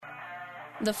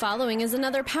The following is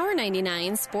another Power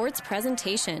 99 sports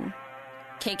presentation.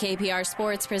 KKPR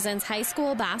Sports presents high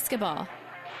school basketball.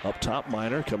 Up top,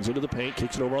 Minor comes into the paint,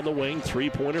 kicks it over on the wing.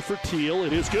 Three-pointer for Teal.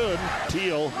 It is good.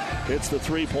 Teal hits the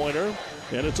three-pointer,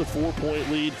 and it's a 4-point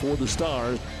lead for the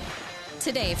Stars.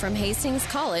 Today from Hastings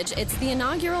College, it's the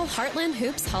inaugural Heartland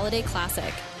Hoops Holiday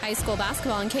Classic. High school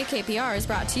basketball on KKPR is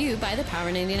brought to you by the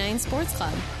Power 99 Sports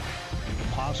Club.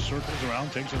 Haas circles around,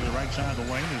 takes it to the right side of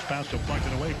the lane. His pass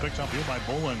deflected away, picked up here by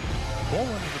Bolin. Bolin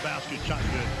to the basket, shot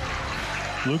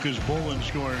good. Lucas Bolin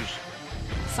scores.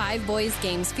 5 boys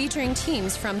games featuring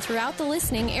teams from throughout the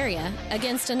listening area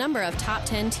against a number of top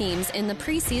 10 teams in the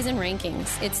preseason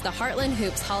rankings. It's the Heartland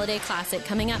Hoops Holiday Classic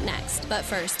coming up next. But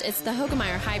first, it's the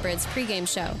Hoegemeyer Hybrids pregame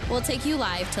show. We'll take you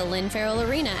live to Lynn Farrell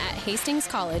Arena at Hastings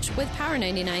College with Power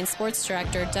 99 Sports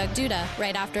Director Doug Duda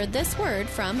right after this word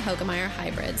from Hoegemeyer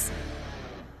Hybrids.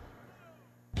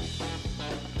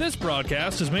 This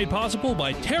broadcast is made possible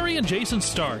by Terry and Jason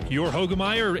Stark, your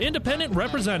Hoegemeyer independent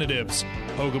representatives.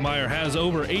 Hoegemeyer has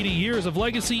over 80 years of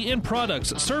legacy in products,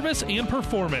 service, and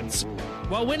performance.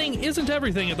 While winning isn't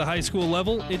everything at the high school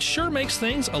level, it sure makes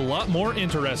things a lot more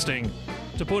interesting.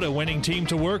 To put a winning team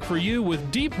to work for you with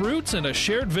deep roots and a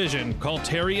shared vision, call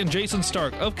Terry and Jason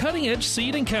Stark of Cutting Edge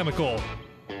Seed and Chemical.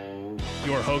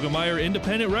 Your Hoegemeyer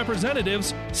independent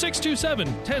representatives,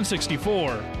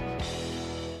 627-1064.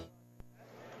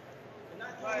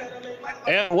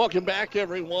 And welcome back,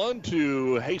 everyone,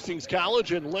 to Hastings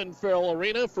College and Lynn Farrell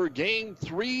Arena for Game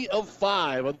 3 of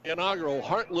 5 of the inaugural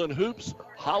Heartland Hoops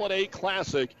Holiday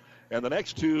Classic. And the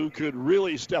next two could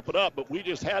really step it up, but we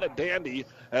just had a dandy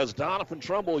as Donovan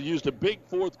Trumbull used a big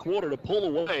fourth quarter to pull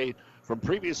away from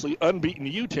previously unbeaten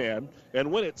UTAN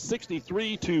and win it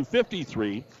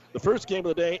 63-53. The first game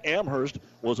of the day, Amherst,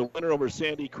 was a winner over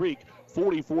Sandy Creek,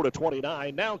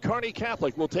 44-29. Now Kearney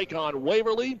Catholic will take on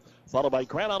Waverly, followed by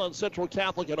Grand Island Central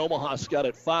Catholic and Omaha Scott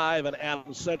at 5, and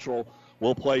Adams Central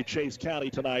will play Chase County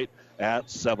tonight at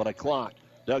 7 o'clock.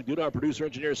 Doug Duda, our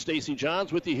producer-engineer Stacy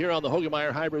Johns, with you here on the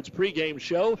Hoegemeyer Hybrids pregame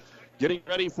show, getting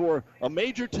ready for a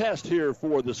major test here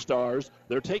for the Stars.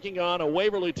 They're taking on a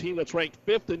Waverly team that's ranked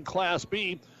 5th in Class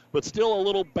B, but still a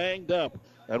little banged up,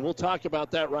 and we'll talk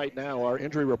about that right now. Our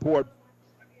injury report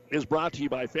is brought to you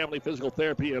by Family Physical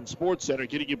Therapy and Sports Center,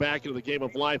 getting you back into the game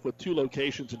of life with 2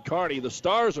 locations in Kearney. The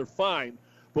Stars are fine,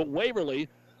 but Waverly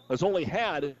has only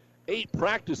had 8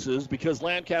 practices because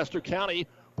Lancaster County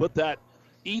put that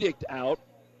edict out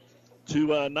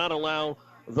to not allow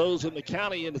those in the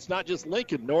county, and it's not just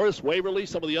Lincoln. Norris, Waverly,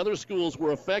 some of the other schools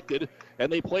were affected,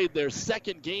 and they played their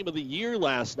second game of the year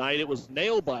last night. It was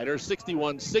nail-biter,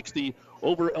 61-60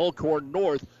 over Elkhorn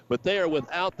North, but they are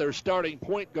without their starting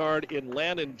point guard in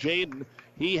Landon Jaden.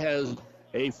 He has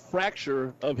a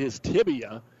fracture of his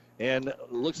tibia and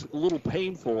looks a little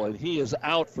painful, and he is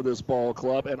out for this ball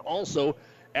club. And also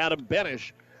Adam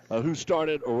Benish, who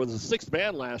started or was the 6th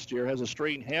man last year, has a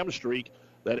strained hamstring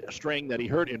that he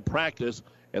hurt in practice,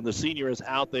 and the senior is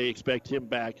out. They expect him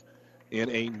back in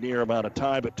a near amount of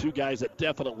time, but 2 guys that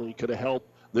definitely could have helped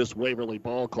this Waverly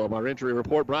ball club. Our injury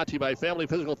report brought to you by Family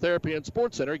Physical Therapy and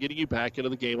Sports Center, getting you back into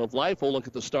the game of life. We'll look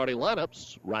at the starting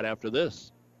lineups right after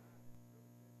this.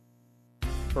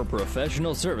 For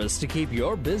professional service to keep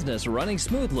your business running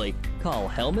smoothly, call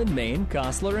Hellman, Maine,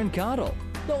 Kostler, and Cottle.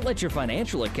 Don't let your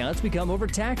financial accounts become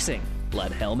overtaxing.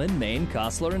 Let Hellman, Maine,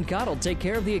 Kostler, and Cottle take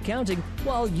care of the accounting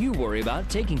while you worry about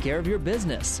taking care of your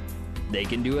business. They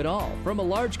can do it all, from a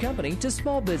large company to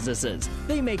small businesses.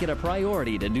 They make it a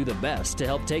priority to do the best to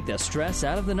help take the stress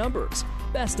out of the numbers.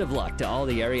 Best of luck to all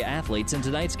the area athletes in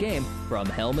tonight's game from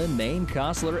Hellman, Maine,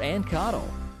 Kostler, and Cottle.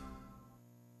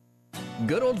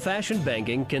 Good old-fashioned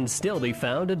banking can still be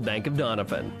found at Bank of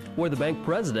Donovan, where the bank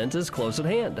president is close at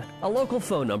hand. A local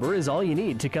phone number is all you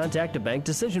need to contact a bank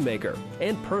decision maker,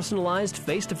 and personalized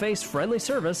face-to-face friendly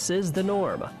service is the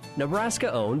norm.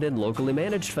 Nebraska-owned and locally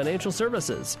managed financial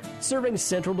services, serving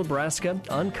central Nebraska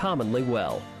uncommonly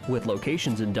well, with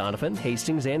locations in Donovan,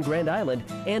 Hastings, and Grand Island,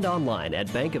 and online at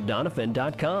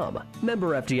bankofdonovan.com.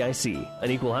 Member FDIC,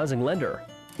 an equal housing lender.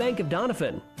 Bank of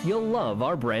Donovan, you'll love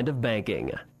our brand of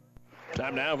banking.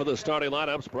 Time now for the starting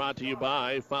lineups, brought to you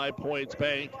by 5 Points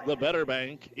Bank, the better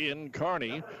bank in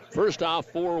Kearney. First off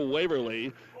for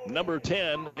Waverly, number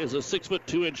 10 is a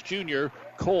 6'2" junior,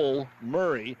 Cole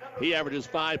Murray. He averages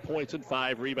 5 points and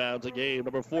 5 rebounds a game.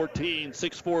 Number 14,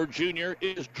 6'4" junior,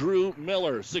 is Drew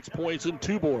Miller, 6 points and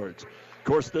 2 boards. Of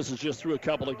course, this is just through a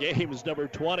couple of games. Number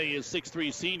 20 is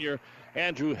 6'3" senior,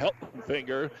 Andrew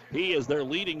Heltenfinger. He is their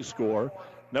leading scorer.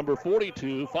 Number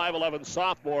 42, 5'11"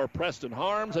 sophomore Preston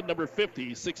Harms, and number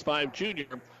 50, 6'5"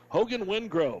 junior Hogan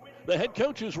Wingrove. The head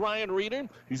coach is Ryan Reeder.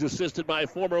 He's assisted by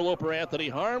former Loper Anthony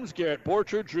Harms, Garrett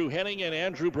Borcher, Drew Henning, and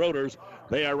Andrew Broders.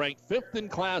 They are ranked 5th in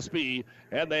Class B,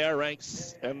 and they are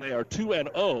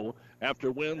 2-0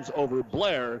 after wins over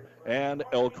Blair and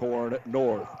Elkhorn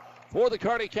North. For the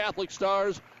Kearney Catholic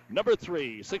Stars, number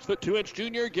 3, 6'2"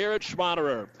 junior Garrett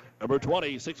Schmaderer. Number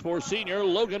 20, 6'4" senior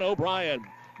Logan O'Brien.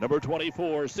 Number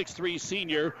 24, 6'3"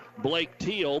 senior Blake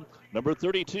Teal. Number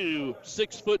 32,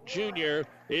 6' junior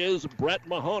is Brett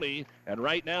Mahoney. And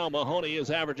right now, Mahoney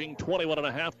is averaging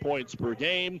 21.5 points per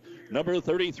game. Number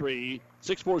 33,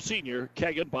 6'4" senior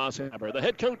Kegan Bosshammer. The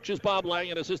head coach is Bob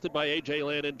Langen, assisted by A.J.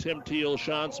 Lynn and Tim Teal,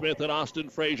 Sean Smith, and Austin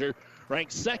Frazier.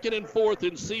 Ranked 2nd and 4th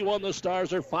in C1, the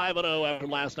Stars are 5-0 after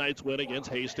last night's win against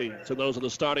Hastings. And those are the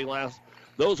starting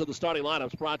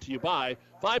lineups brought to you by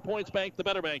 5 Points Bank, the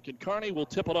Better Bank, and Kearney will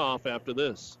tip it off after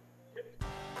this.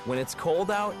 When it's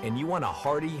cold out and you want a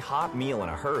hearty, hot meal in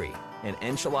a hurry, an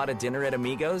enchilada dinner at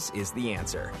Amigos is the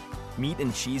answer. Meat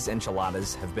and cheese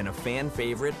enchiladas have been a fan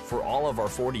favorite for all of our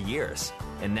 40 years.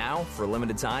 And now, for a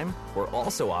limited time, we're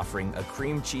also offering a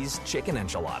cream cheese chicken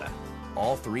enchilada.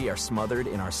 All 3 are smothered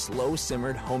in our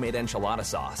slow-simmered homemade enchilada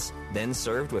sauce, then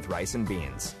served with rice and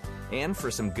beans. And for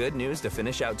some good news to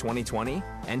finish out 2020,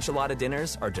 enchilada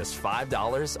dinners are just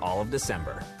 $5 all of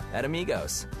December at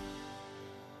Amigos.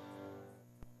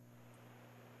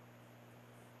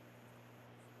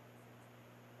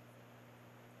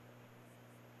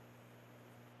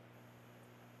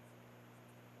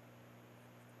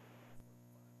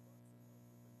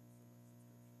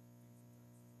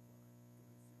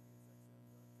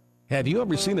 Have you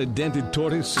ever seen a dented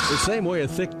tortoise? The same way a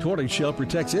thick tortoise shell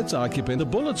protects its occupant, the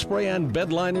bullet spray on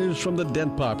bed liners from the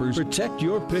Dent Poppers protect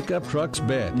your pickup truck's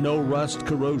bed. No rust,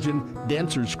 corrosion,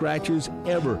 dents, or scratches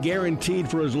ever.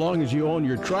 Guaranteed for as long as you own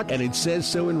your truck, and it says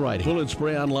so in writing. Bullet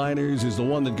spray on liners is the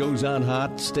one that goes on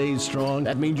hot, stays strong.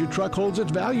 That means your truck holds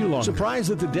its value longer.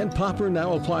 Surprised that the Dent Popper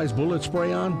now applies bullet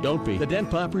spray on? Don't be. The Dent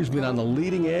Popper's been on the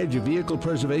leading edge of vehicle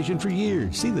preservation for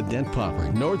years. See the Dent Popper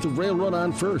north of Railroad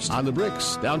on First, on the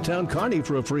Bricks, downtown Kearney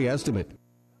for a free estimate.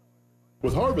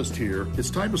 With harvest here,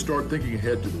 it's time to start thinking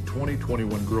ahead to the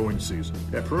 2021 growing season.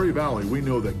 At Prairie Valley, we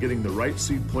know that getting the right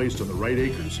seed placed on the right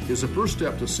acres is the first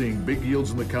step to seeing big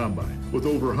yields in the combine. With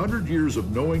over 100 years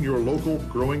of knowing your local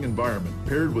growing environment,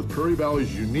 paired with Prairie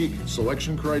Valley's unique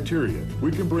selection criteria, we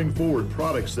can bring forward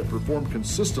products that perform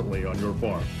consistently on your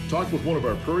farm. Talk with one of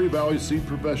our Prairie Valley seed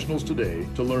professionals today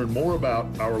to learn more about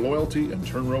our loyalty and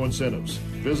turn row incentives.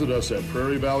 Visit us at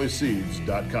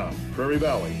prairievalleyseeds.com. Prairie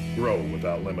Valley, grow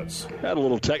without limits. Had a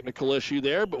little technical issue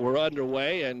there, but we're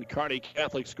underway, and Kearney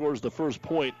Catholic scores the first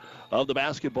point of the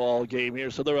basketball game here,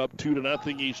 so they're up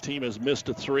 2-0. Each team has missed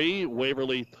a 3.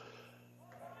 Waverly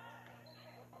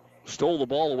stole the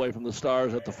ball away from the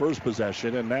Stars at the first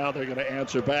possession, and now they're going to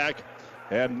answer back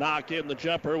and knock in the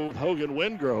jumper with Hogan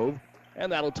Wingrove,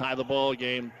 and that'll tie the ball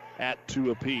game at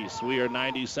 2 apiece. We are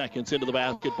 90 seconds into the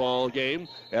basketball game,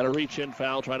 and a reach-in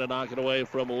foul trying to knock it away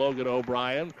from Logan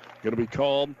O'Brien. Going to be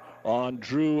called on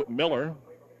Drew Miller.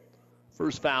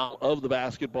 First foul of the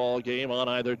basketball game on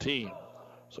either team.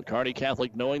 So Kearney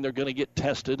Catholic, knowing they're going to get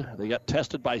tested. They got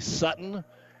tested by Sutton,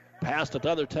 passed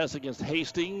another test against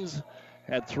Hastings,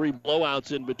 had 3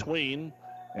 blowouts in between,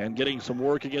 and getting some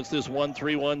work against this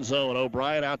 1-3-1 zone.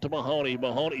 O'Brien out to Mahoney.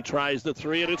 Mahoney tries the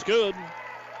 3, and it's good.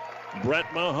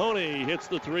 Brett Mahoney hits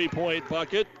the 3-point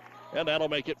bucket, and that'll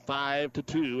make it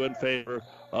 5-2 in favor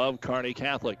of Kearney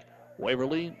Catholic.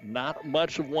 Waverly, not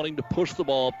much of wanting to push the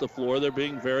ball up the floor. They're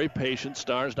being very patient.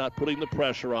 Stars not putting the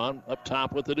pressure on. Up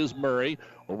top with it is Murray.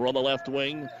 Over on the left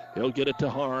wing, he'll get it to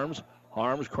Harms.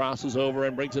 Harms crosses over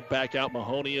and brings it back out.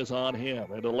 Mahoney is on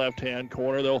him. In the left-hand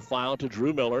corner, they'll foul to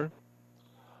Drew Miller.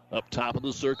 Up top of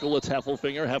the circle, it's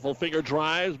Heffelfinger. Heffelfinger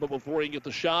drives, but before he can get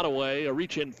the shot away, a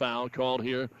reach-in foul called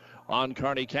here on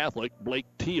Kearney Catholic. Blake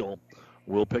Teal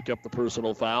will pick up the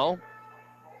personal foul.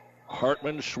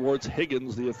 Hartman, Schwartz,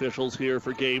 Higgins, the officials here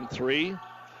for game 3.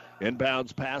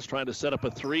 Inbounds pass, trying to set up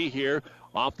a 3 here.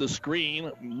 Off the screen,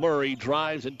 Murray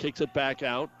drives and kicks it back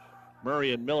out.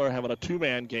 Murray and Miller having a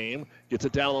 2-man game. Gets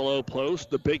it down the low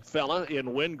post. The big fella in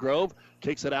Wingrove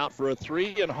kicks it out for a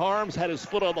 3. And Harms had his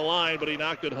foot on the line, but he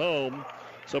knocked it home.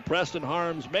 So Preston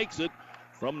Harms makes it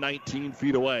from 19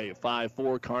 feet away.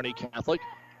 5-4 Kearney Catholic.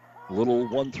 Little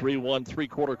 1-3-1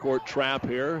 3-quarter court trap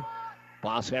here.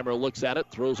 Bosshammer looks at it,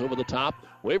 throws over the top.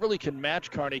 Waverly can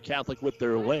match Kearney Catholic with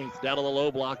their length. Down on the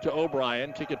low block to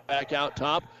O'Brien. Kick it back out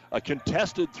top. A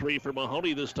contested 3 for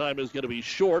Mahoney this time is going to be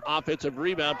short. Offensive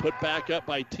rebound put back up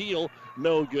by Teal.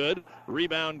 No good.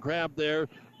 Rebound grabbed there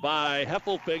by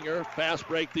Heffelfinger. Fast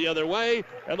break the other way.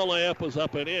 And the layup was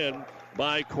up and in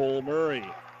by Cole Murray.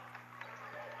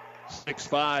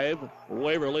 6-5.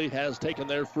 Waverly has taken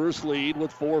their first lead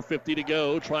with 4:50 to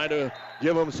go, trying to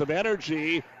give them some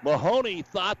energy. Mahoney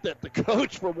thought that the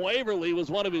coach from Waverly was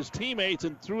one of his teammates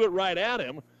and threw it right at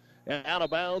him, and out of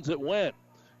bounds it went.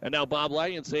 And now Bob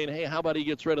Langen saying, hey, how about he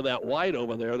gets rid of that white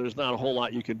over there? There's not a whole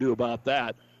lot you can do about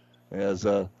that, as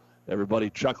everybody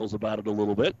chuckles about it a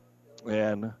little bit.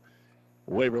 And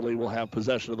Waverly will have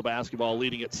possession of the basketball,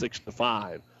 leading at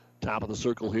 6-5. Top of the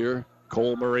circle here.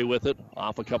 Cole Murray with it.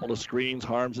 Off a couple of screens.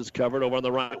 Harms is covered over on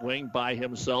the right wing. By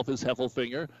himself is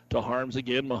Heffelfinger. To Harms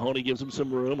again. Mahoney gives him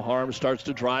some room. Harms starts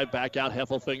to drive back out.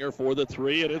 Heffelfinger for the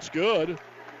three, and it's good.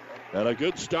 And a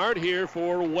good start here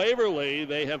for Waverly.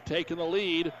 They have taken the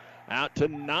lead out to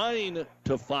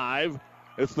 9-5.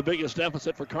 It's the biggest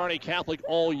deficit for Kearney Catholic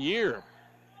all year.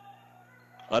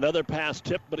 Another pass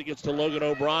tip, but it gets to Logan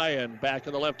O'Brien. Back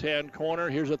in the left-hand corner.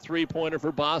 Here's a three-pointer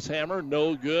for Bosshammer.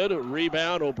 No good.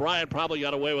 Rebound. O'Brien probably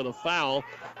got away with a foul,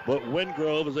 but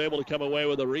Wingrove is able to come away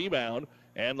with a rebound.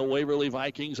 And the Waverly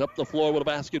Vikings up the floor with a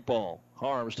basketball.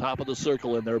 Harms, top of the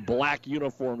circle in their black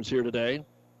uniforms here today.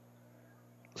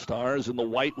 Stars in the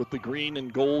white with the green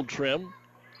and gold trim.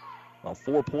 A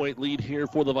 4-point lead here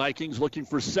for the Vikings, looking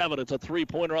for 7. It's a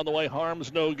three-pointer on the way.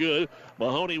 Harms, no good.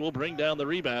 Mahoney will bring down the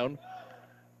rebound.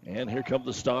 And here come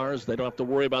the Stars. They don't have to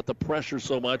worry about the pressure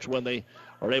so much when they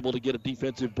are able to get a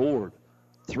defensive board.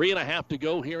 3.5 to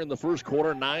go here in the first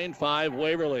quarter. 9-5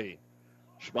 Waverly.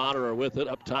 Schmaderer with it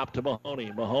up top to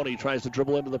Mahoney. Mahoney tries to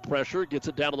dribble into the pressure. Gets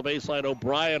it down to the baseline.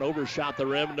 O'Brien overshot the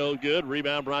rim. No good.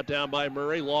 Rebound brought down by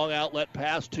Murray. Long outlet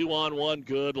pass. 2-on-1.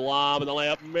 Good lob. And the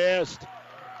layup missed.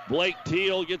 Blake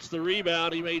Teal gets the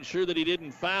rebound. He made sure that he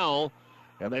didn't foul.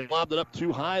 And they lobbed it up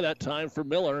too high that time for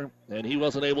Miller. And he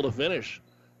wasn't able to finish.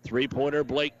 Three-pointer,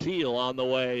 Blake Teal on the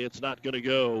way. It's not going to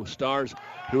go. Stars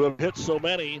who have hit so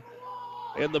many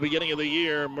in the beginning of the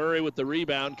year. Murray with the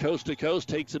rebound, coast to coast,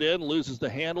 takes it in, loses the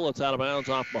handle. It's out of bounds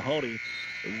off Mahoney.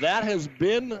 That has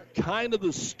been kind of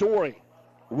the story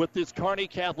with this Kearney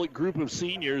Catholic group of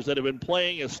seniors that have been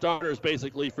playing as starters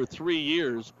basically for 3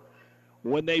 years.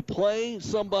 When they play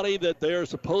somebody that they're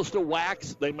supposed to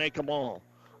wax, they make them all.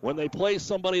 When they play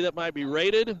somebody that might be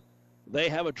rated, they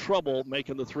have a trouble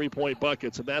making the three-point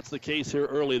buckets, and that's the case here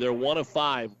early. They're 1 of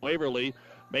 5. Waverly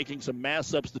making some mass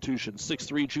substitutions.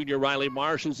 6'3" junior Riley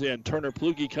Marsh is in. Turner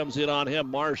Plugi comes in on him.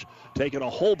 Marsh taking a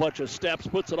whole bunch of steps,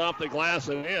 puts it off the glass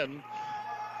and in.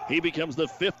 He becomes the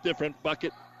 5th different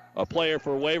bucket player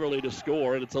for Waverly to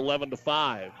score, and it's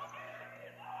 11-5.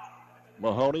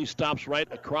 Mahoney stops right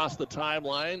across the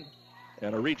timeline,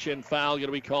 and a reach-in foul going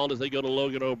to be called as they go to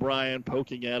Logan O'Brien.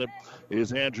 Poking at him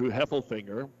is Andrew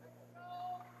Heffelfinger.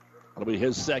 That'll be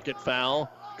his second foul.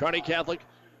 Kearney Catholic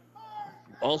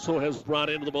also has brought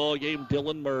into the ball game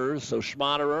Dylan Mers. So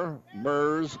Schmaderer,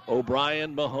 Mers,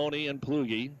 O'Brien, Mahoney, and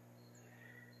Plugi.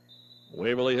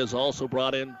 Waverly has also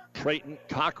brought in Trayton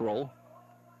Cockrell.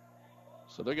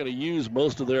 So they're going to use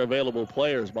most of their available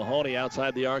players. Mahoney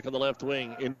outside the arc on the left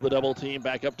wing. Into the double team.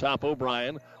 Back up top,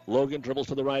 O'Brien. Logan dribbles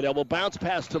to the right elbow. Bounce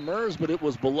pass to Mers, but it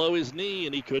was below his knee,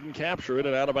 and he couldn't capture it,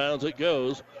 and out of bounds it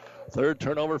goes. Third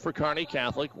turnover for Kearney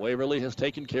Catholic. Waverly has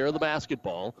taken care of the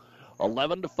basketball.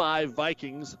 11-5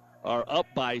 Vikings are up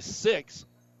by 6,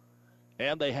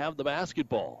 and they have the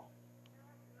basketball.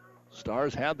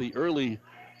 Stars had the early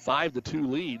 5-2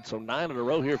 lead, so 9 in a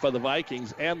row here for the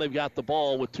Vikings, and they've got the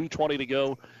ball with 2:20 to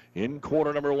go in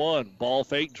quarter number 1. Ball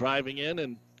fake, driving in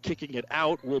and kicking it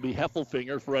out will be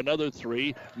Heffelfinger for another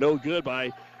 3. No good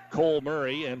by Cole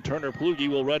Murray, and Turner Plugi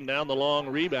will run down the long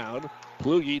rebound.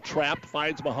 Plugi trapped,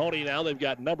 finds Mahoney now. They've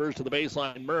got numbers to the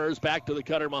baseline. Mers back to the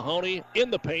cutter. Mahoney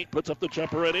in the paint, puts up the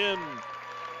jumper and in.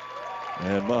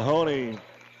 And Mahoney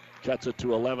cuts it to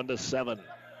 11-7.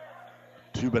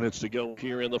 2 minutes to go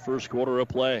here in the first quarter of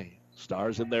play.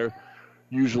 Stars in there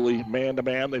usually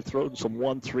man-to-man. They've thrown some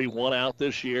 1-3-1 out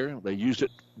this year. They used it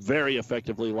very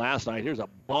effectively last night. Here's a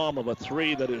bomb of a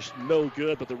 3 that is no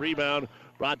good, but the rebound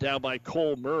brought down by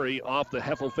Cole Murray off the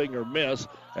Heffelfinger miss,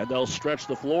 and they'll stretch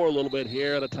the floor a little bit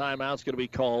here, and a timeout's going to be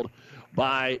called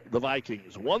by the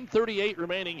Vikings. 1:38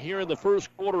 remaining here in the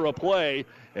first quarter of play,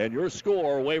 and your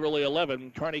score, Waverly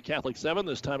 11, Kearney Catholic 7.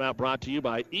 This timeout brought to you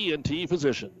by E&T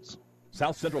Physicians.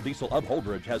 South Central Diesel of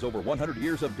Holdridge has over 100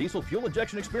 years of diesel fuel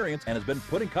injection experience and has been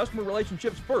putting customer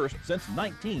relationships first since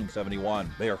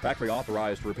 1971. They are factory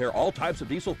authorized to repair all types of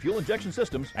diesel fuel injection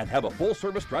systems and have a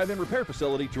full-service drive-in repair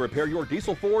facility to repair your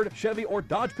diesel Ford, Chevy, or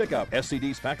Dodge pickup.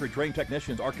 SCD's factory-trained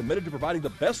technicians are committed to providing the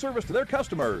best service to their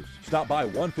customers. Stop by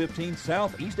 115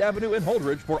 South East Avenue in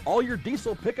Holdridge for all your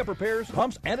diesel pickup repairs,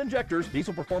 pumps and injectors,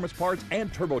 diesel performance parts,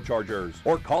 and turbochargers.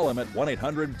 Or call them at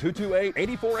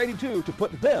 1-800-228-8482 to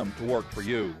put them to work for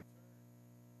you.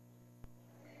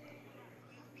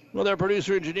 Well, our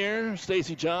producer-engineer,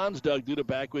 Stacy Johns, Doug Duda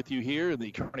back with you here in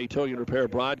the Kearney Towing and Repair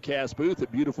broadcast booth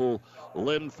at beautiful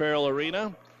Lynn Farrell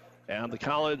Arena and the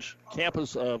college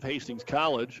campus of Hastings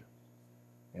College.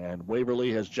 And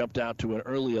Waverly has jumped out to an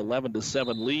early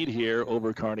 11-7 lead here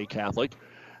over Kearney Catholic.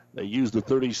 They used the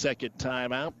 30-second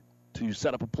timeout to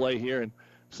set up a play here and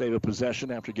save a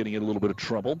possession after getting in a little bit of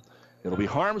trouble. It'll be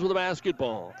Harms with a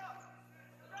basketball.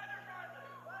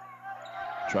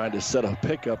 Trying to set a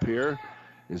pickup here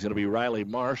is going to be Riley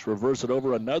Marsh. Reverse it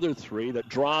over, another three that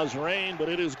draws rain, but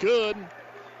it is good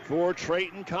for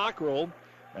Trayton Cockrell.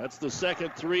 That's the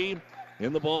second three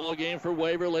in the ball game for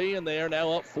Waverly, and they are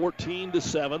now up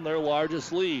 14-7, their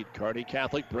largest lead. Kearney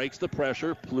Catholic breaks the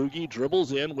pressure. Plugi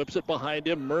dribbles in, whips it behind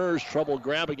him. Murs trouble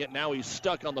grabbing it. Now he's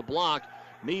stuck on the block.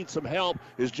 Needs some help.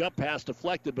 His jump pass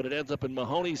deflected, but it ends up in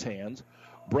Mahoney's hands.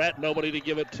 Brett, nobody to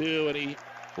give it to, and he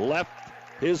left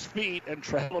his feet and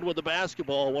traveled with the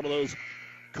basketball. One of those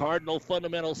cardinal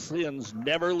fundamental sins.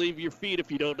 Never leave your feet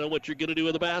if you don't know what you're going to do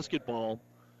with the basketball.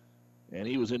 And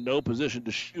he was in no position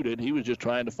to shoot it. He was just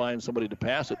trying to find somebody to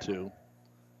pass it to.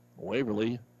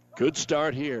 Waverly, good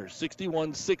start here.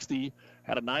 61-60.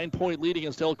 Had a 9-point lead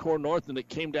against Elkhorn North, and it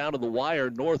came down to the wire.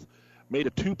 North made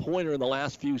a 2-pointer in the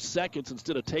last few seconds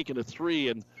instead of taking a three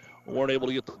and weren't able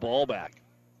to get the ball back.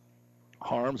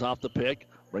 Harms off the pick.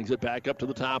 Brings it back up to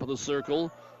the top of the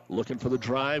circle. Looking for the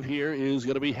drive here is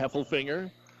going to be Heffelfinger.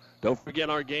 Don't forget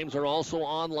our games are also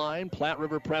online,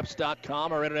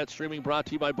 PlatteRiverPreps.com. Our internet streaming brought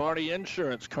to you by Barney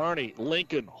Insurance, Kearney,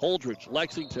 Lincoln, Holdridge,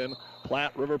 Lexington,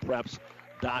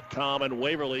 PlatteRiverPreps.com. And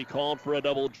Waverly called for a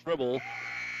double dribble.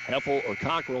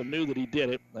 Cockrell knew that he did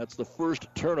it. That's the first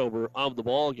turnover of the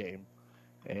ball game.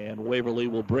 And Waverly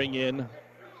will bring in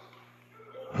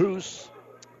Hoos.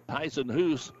 Tyson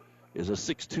Hoos is a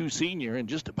 6'2 senior, and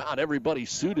just about everybody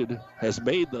suited has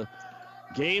made the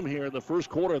game here in the first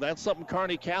quarter. That's something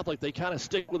Kearney Catholic, they kind of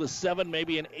stick with a 7,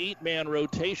 maybe an 8-man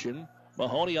rotation.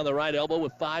 Mahoney on the right elbow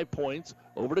with 5 points.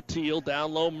 Over to Teal,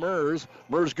 down low Murs.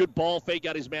 Murs, good ball fake,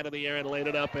 got his man in the air and laid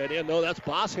it up and in. No, that's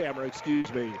Bosshammer,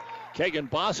 excuse me. Kagan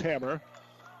Bosshammer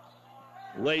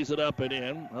lays it up and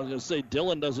in. I was going to say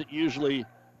Dillon doesn't usually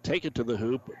take it to the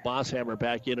hoop. Bosshammer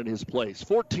back in his place.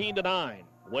 14-9.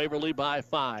 Waverly by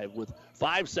 5 with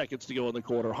 5 seconds to go in the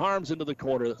quarter. Harms into the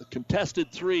corner. The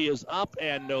contested three is up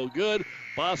and no good.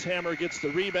 Bosshammer gets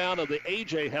the rebound of the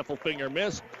A.J. Heffelfinger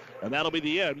miss, and that'll be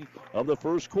the end of the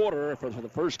first quarter. For the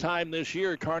first time this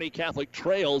year, Kearney Catholic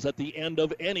trails at the end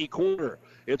of any quarter.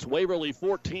 It's Waverly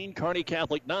 14, Kearney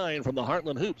Catholic 9 from the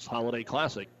Heartland Hoops Holiday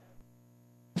Classic.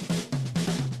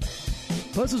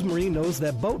 Buzz's Marine knows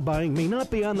that boat buying may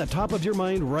not be on the top of your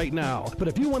mind right now, but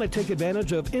if you want to take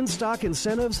advantage of in-stock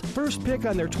incentives, first pick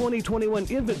on their 2021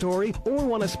 inventory, or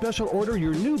want to special order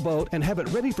your new boat and have it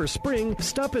ready for spring,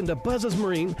 stop into Buzz's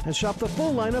Marine and shop the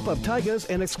full lineup of Taigas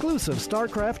and exclusive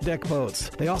StarCraft deck boats.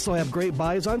 They also have great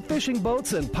buys on fishing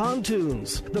boats and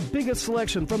pontoons. The biggest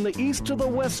selection from the east to the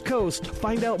west coast.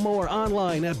 Find out more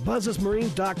online at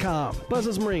buzzesmarine.com.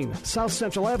 Buzz's Marine, South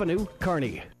Central Avenue,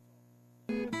 Kearney.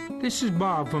 This is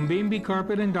Bob from B&B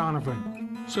Carpet and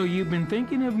Donovan. So you've been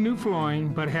thinking of new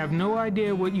flooring but have no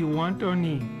idea what you want or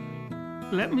need.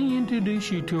 Let me introduce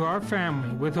you to our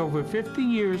family with over 50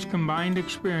 years combined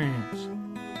experience.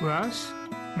 Russ,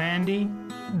 Mandy,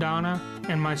 Donna,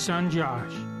 and my son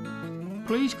Josh.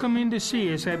 Please come in to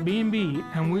see us at B&B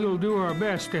and we will do our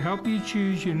best to help you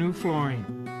choose your new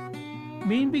flooring.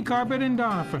 B&B Carpet and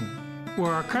Donovan,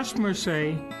 where our customers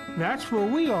say, that's where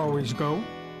we always go.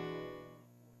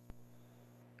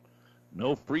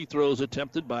 No free throws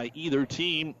attempted by either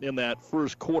team in that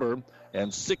first quarter,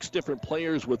 and 6 different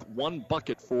players with 1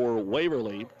 bucket for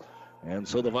Waverly. And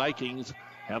so the Vikings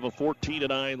have a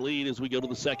 14-9 lead as we go to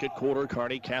the second quarter.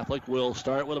 Kearney Catholic will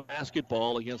start with a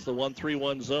basketball against the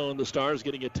 1-3-1 zone. The Stars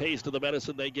getting a taste of the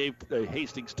medicine they gave the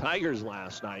Hastings Tigers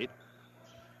last night.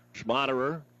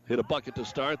 Schmaderer hit a bucket to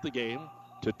start the game.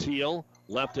 To Teal,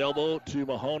 left elbow to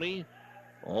Mahoney.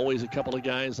 Always a couple of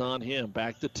guys on him.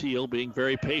 Back to Teal, being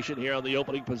very patient here on the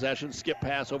opening possession. Skip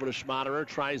pass over to Schmaderer,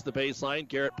 tries the baseline.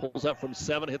 Garrett pulls up from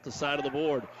 7, hit the side of the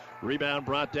board. Rebound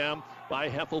brought down by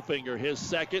Heffelfinger, his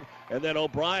second. And then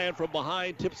O'Brien from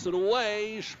behind tips it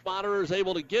away. Schmaderer is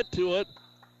able to get to it.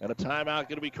 And a timeout going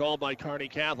to be called by Kearney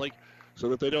Catholic so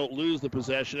that they don't lose the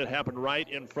possession. It happened right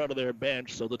in front of their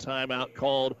bench, so the timeout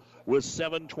called with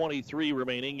 7:23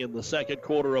 remaining in the second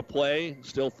quarter of play.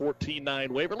 Still 14-9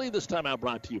 Waverly. This timeout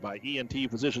brought to you by ENT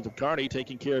Physicians of Kearney,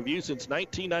 taking care of you since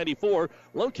 1994.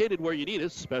 Located where you need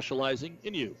us, specializing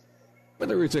in you.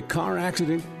 Whether it's a car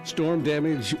accident, storm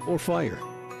damage, or fire,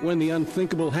 When the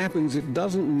unthinkable happens, it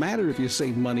doesn't matter if you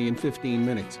save money in 15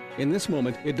 minutes. In this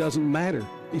moment, it doesn't matter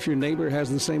if your neighbor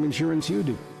has the same insurance you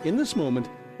do. In this moment,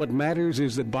 what matters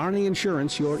is that Barney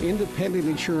Insurance, your independent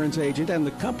insurance agent, and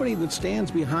the company that stands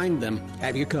behind them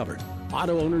have you covered.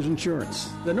 Auto Owners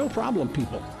Insurance, the no-problem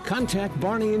people. Contact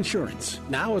Barney Insurance,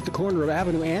 now at the corner of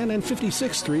Avenue Ann and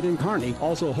 56th Street in Kearney,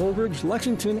 also Holdridge,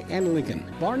 Lexington, and Lincoln.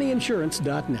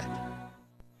 BarneyInsurance.net.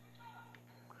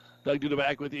 Doug Duda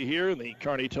back with you here in the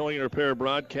Kearney Towing and Repair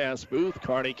broadcast booth.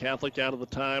 Kearney Catholic out of the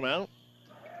timeout.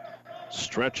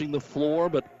 Stretching the floor,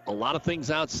 but a lot of things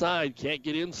outside. Can't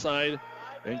get inside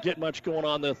and get much going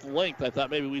on the length. I thought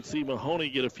maybe we'd see Mahoney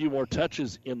get a few more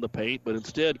touches in the paint, but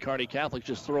instead Kearney Catholic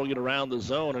just throwing it around the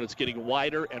zone, and it's getting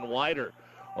wider and wider.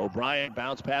 O'Brien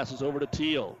bounce passes over to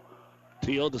Teal.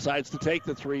 Teal decides to take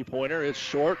the three-pointer. It's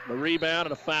short. A rebound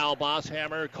and a foul.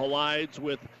 Bosshammer collides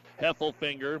with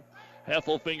Heffelfinger.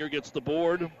 Heffelfinger gets the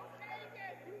board.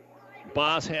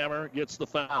 Bosshammer gets the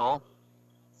foul.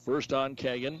 First on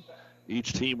Kagan.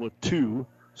 Each team with 2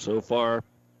 so far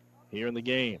here in the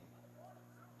game.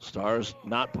 Stars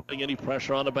not putting any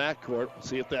pressure on the backcourt. We'll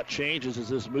see if that changes as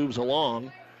this moves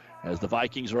along, as the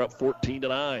Vikings are up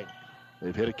 14-9.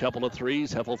 They've hit a couple of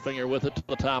threes. Heffelfinger with it to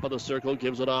the top of the circle.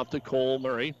 Gives it off to Cole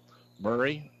Murray.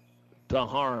 Murray to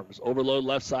Harms. Overload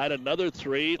left side. Another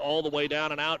three all the way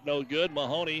down and out. No good.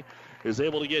 Mahoney is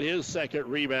able to get his second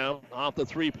rebound off the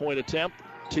three-point attempt.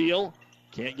 Teal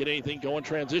can't get anything going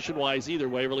transition-wise either.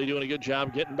 Waverly doing a good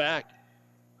job getting back.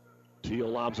 Teal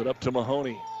lobs it up to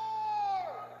Mahoney.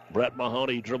 Brett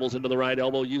Mahoney dribbles into the right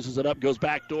elbow, uses it up, goes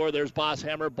back door. There's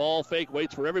Bosshammer, ball fake,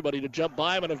 waits for everybody to jump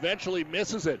by him and eventually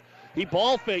misses it. He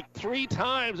ball faked 3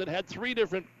 times and had 3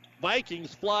 different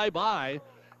Vikings fly by,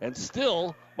 and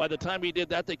still, by the time he did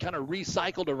that, they kind of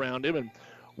recycled around him, and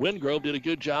Wingrove did a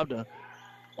good job to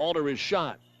alter his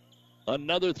shot.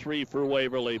 Another 3 for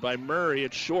Waverly by Murray.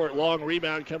 It's short, long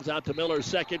rebound comes out to Miller.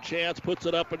 Second chance, puts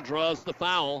it up and draws the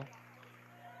foul.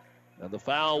 And the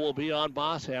foul will be on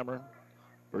Bosshammer.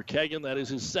 For Kagan, that is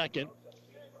his second.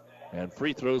 And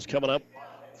free throws coming up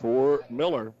for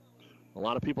Miller. A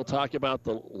lot of people talk about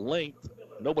the length.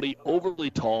 Nobody overly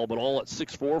tall, but all at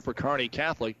 6'4" for Kearney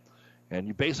Catholic. And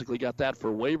you basically got that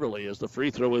for Waverly as the free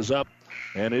throw is up,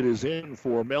 and it is in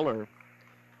for Miller.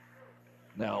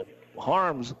 Now,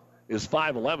 Harms is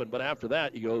 5'11", but after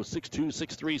that you go 6'2",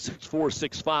 6'3", 6'4",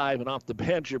 6'5", and off the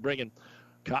bench you're bringing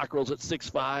Cockrell's at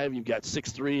 6'5". You've got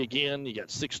 6'3" again. You got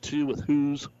 6'2" with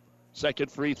Who's.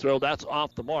 Second free throw, that's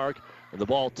off the mark. And the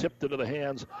ball tipped into the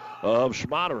hands of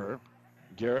Schmaderer.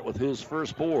 Garrett with his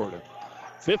first board.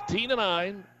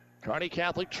 15-9. Kearney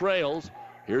Catholic trails.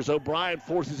 Here's O'Brien,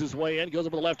 forces his way in, goes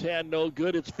up with the left hand, no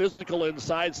good. It's physical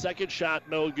inside. Second shot,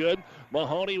 no good.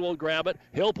 Mahoney will grab it.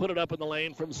 He'll put it up in the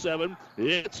lane from 7.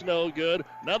 It's no good.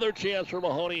 Another chance for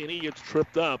Mahoney, and he gets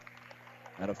tripped up.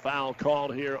 And a foul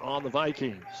called here on the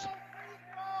Vikings.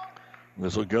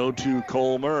 This will go to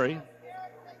Cole Murray.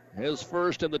 His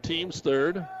first and the team's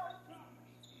third.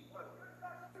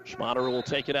 Schmaderer will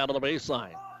take it out of the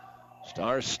baseline.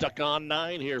 Stars stuck on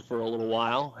 9 here for a little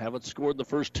while. Haven't scored the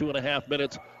first 2.5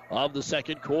 minutes of the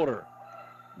second quarter.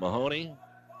 Mahoney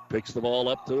picks the ball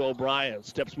up to O'Brien.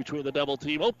 Steps between the double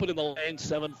team. Open in the lane.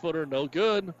 7-footer. No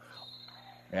good.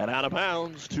 And out of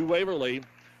bounds to Waverly.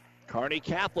 Kearney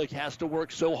Catholic has to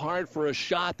work so hard for a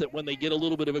shot that when they get a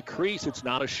little bit of a crease, it's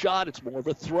not a shot. It's more of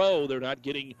a throw. They're not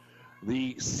getting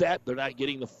the set. They're not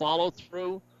getting the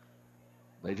follow-through.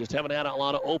 They just haven't had a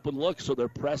lot of open looks, so they're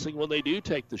pressing when they do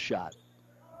take the shot.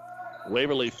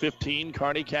 Waverly 15,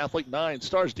 Kearney Catholic 9.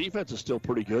 Stars defense is still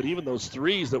pretty good. Even those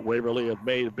threes that Waverly have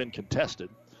made have been contested.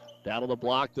 Down on the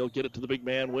block, they'll get it to the big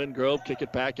man, Wingrove. Kick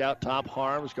it back out top.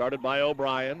 Harms guarded by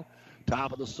O'Brien.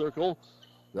 Top of the circle.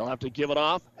 They'll have to give it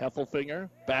off. Heffelfinger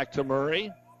back to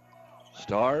Murray.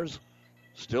 Stars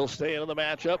still staying in the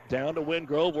matchup. Down to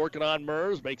Wingrove, working on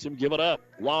Mers. Makes him give it up.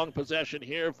 Long possession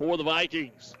here for the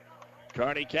Vikings.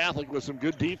 Kearney Catholic with some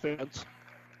good defense.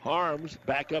 Harms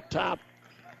back up top.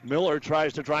 Miller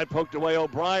tries to drive, poked away.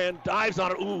 O'Brien dives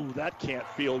on it. Ooh, that can't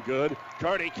feel good.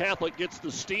 Kearney Catholic gets the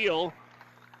steal.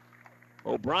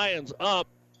 O'Brien's up.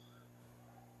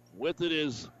 With it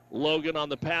is Logan on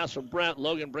the pass from Brent.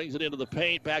 Logan brings it into the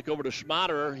paint. Back over to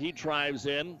Schmaderer. He drives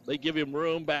in. They give him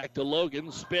room. Back to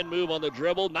Logan. Spin move on the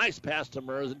dribble. Nice pass to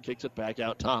Mers and kicks it back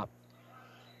out top.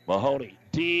 Mahoney.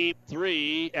 Deep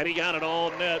 3. And he got it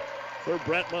all net for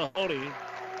Brett Mahoney.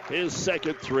 His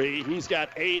second 3. He's got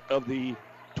 8 of the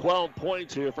 12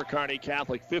 points here for Kearney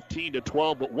Catholic.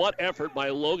 15-12. But what effort by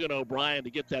Logan O'Brien to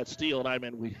get that steal. And I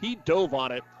mean, when he dove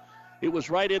on it, it was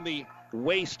right in the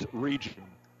waist region.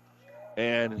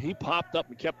 And he popped up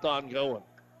and kept on going.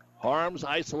 Harms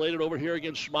isolated over here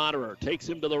against Schmaderer. Takes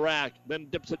him to the rack, then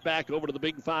dips it back over to the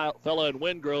big fella in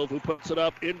Wingrove, who puts it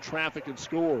up in traffic and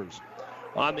scores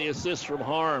on the assist from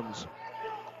Harms.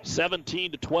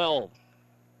 17-12.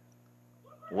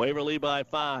 Waverly by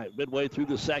 5. Midway through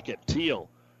the second. Teal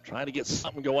trying to get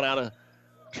something going out of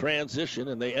transition,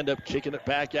 and they end up kicking it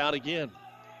back out again.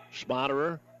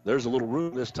 Schmaderer, there's a little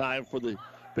room this time for the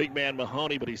big man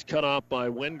Mahoney, but he's cut off by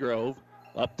Wingrove.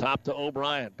 Up top to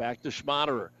O'Brien. Back to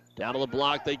Schmaderer. Down to the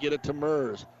block, they get it to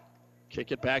Mers.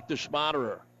 Kick it back to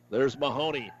Schmaderer. There's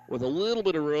Mahoney with a little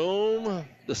bit of room.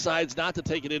 Decides not to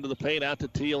take it into the paint, out to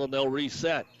Teal, and they'll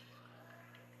reset.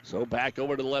 So back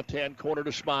over to the left-hand corner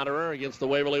to Schmaderer against the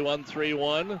Waverly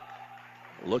 1-3-1.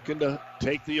 Looking to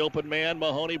take the open man.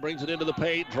 Mahoney brings it into the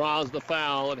paint, draws the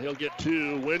foul, and he'll get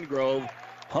 2. Wingrove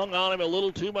hung on him a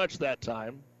little too much that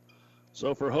time.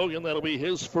 So for Hogan, that'll be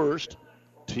his first.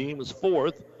 Team's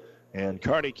fourth. And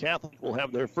Kearney Catholic will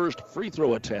have their first free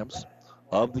throw attempts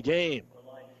of the game.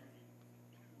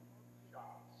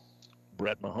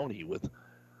 Brett Mahoney with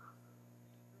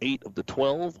 8 of the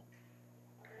 12.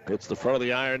 Hits the front of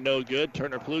the iron, no good.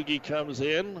 Turner Plugi comes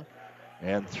in.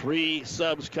 And 3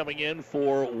 subs coming in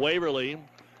for Waverly.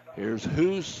 Here's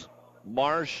Hoos,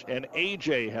 Marsh, and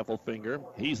A.J. Heffelfinger.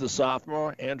 He's the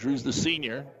sophomore. Andrews the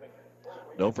senior.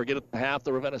 Don't forget at the half,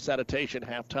 the Ravenna Sanitation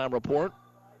halftime report.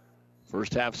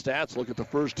 First half stats, look at the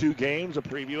first 2 games, a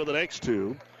preview of the next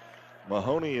 2.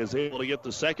 Mahoney is able to get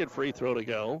the second free throw to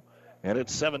go, and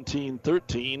it's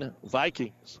 17-13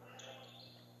 Vikings.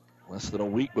 Less than a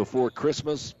week before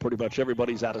Christmas, pretty much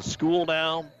everybody's out of school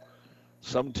now.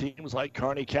 Some teams like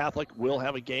Kearney Catholic will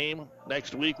have a game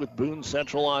next week with Boone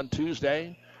Central on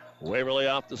Tuesday. Waverly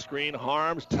off the screen.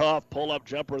 Harms, tough pull-up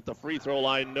jumper at the free throw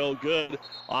line, no good.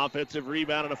 Offensive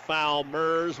rebound and a foul.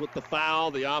 Mers with the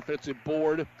foul. The offensive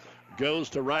board goes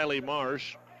to Riley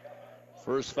Marsh.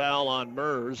 First foul on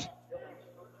Mers.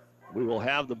 We will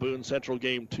have the Boone Central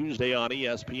game Tuesday on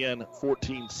ESPN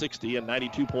 1460 and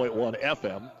 92.1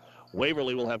 FM.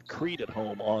 Waverly will have Crete at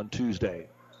home on Tuesday,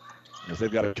 as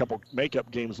they've got a couple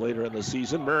makeup games later in the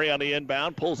season. Murray on the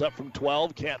inbound, pulls up from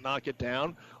 12, can't knock it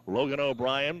down. Logan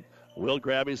O'Brien will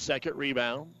grab his second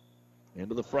rebound.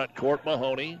 Into the front court,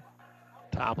 Mahoney.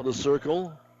 Top of the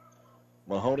circle.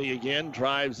 Mahoney again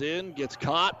drives in, gets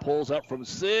caught, pulls up from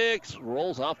 6,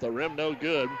 rolls off the rim, no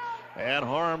good. And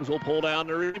Harms will pull down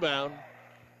the rebound.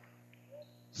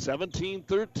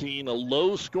 17-13, a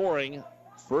low-scoring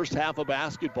first half of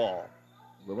basketball.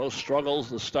 The most struggles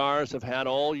the Stars have had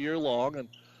all year long, and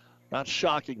not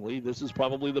shockingly, this is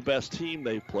probably the best team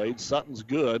they've played. Sutton's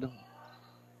good.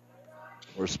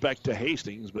 Respect to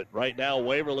Hastings, but right now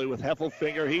Waverly with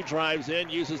Heffelfinger. He drives in,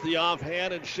 uses the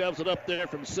offhand, and shoves it up there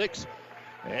from 6.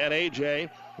 And A.J.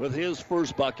 with his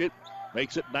first bucket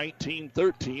makes it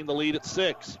 19-13, the lead at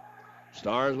 6.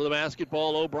 Stars with a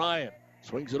basketball, O'Brien.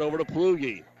 Swings it over to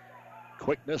Plugi.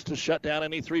 Quickness to shut down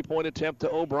any three-point attempt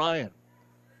to O'Brien.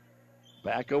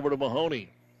 Back over to Mahoney.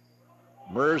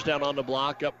 Mers down on the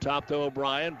block, up top to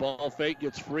O'Brien. Ball fake,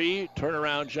 gets free.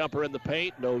 Turnaround jumper in the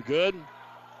paint, no good.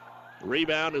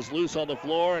 Rebound is loose on the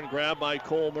floor and grabbed by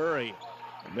Cole Murray.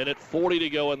 1:40 to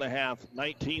go in the half,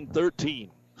 19-13.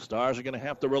 Stars are going to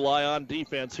have to rely on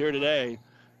defense here today.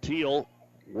 Teal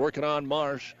working on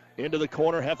Marsh. Into the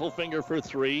corner, Heffelfinger for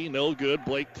 3. No good.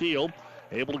 Blake Teal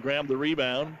able to grab the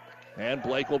rebound. And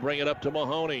Blake will bring it up to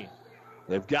Mahoney.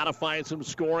 They've got to find some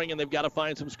scoring, and they've got to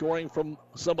find some scoring from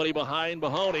somebody behind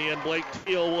Mahoney. And Blake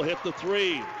Teal will hit the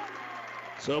 3.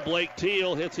 So Blake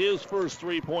Teal hits his first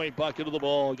three-point bucket of the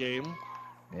ball game.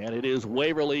 And it is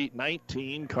Waverly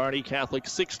 19, Kearney Catholic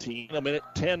 16.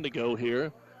 1:10 to go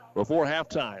here before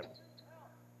halftime.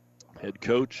 Head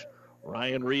coach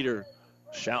Ryan Reeder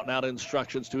shouting out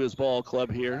instructions to his ball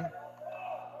club here.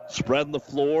 Spreading the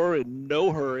floor in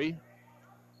no hurry.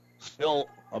 Still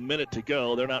a minute to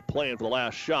go. They're not playing for the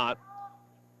last shot.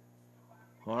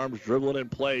 Harms dribbling in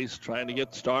place, trying to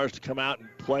get Stars to come out and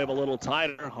play him a little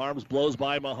tighter. Harms blows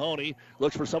by Mahoney.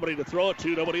 Looks for somebody to throw it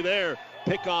to. Nobody there.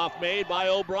 Pickoff made by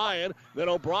O'Brien. Then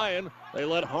O'Brien, they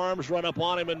let Harms run up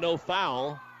on him and no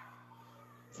foul.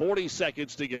 40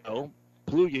 seconds to go.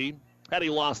 Plugi, had he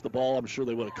lost the ball, I'm sure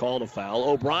they would have called a foul.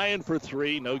 O'Brien for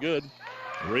 3, no good.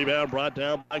 Rebound brought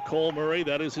down by Cole Murray.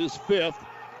 That is his 5th.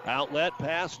 Outlet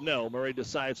pass, no. Murray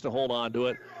decides to hold on to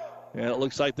it. And it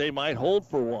looks like they might hold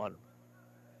for one.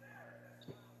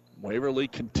 Waverly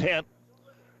content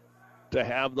to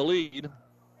have the lead.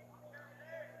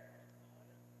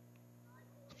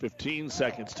 15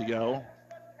 seconds to go.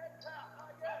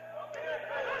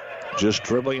 Just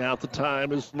dribbling out the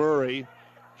time is Murray.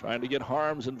 Trying to get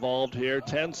Harms involved here.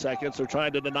 10 seconds. They're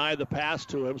trying to deny the pass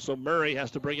to him, so Murray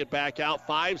has to bring it back out.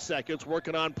 5 seconds.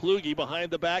 Working on Plugi behind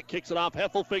the back. Kicks it off.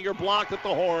 Heffelfinger blocked at the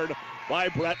horn by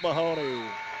Brett Mahoney.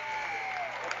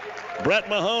 Brett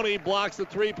Mahoney blocks the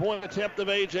three-point attempt of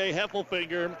A.J.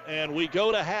 Heffelfinger, and we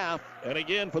go to half. And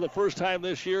again, for the first time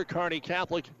this year, Kearney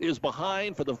Catholic is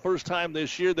behind. For the first time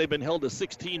this year, they've been held to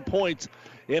 16 points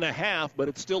in a half, but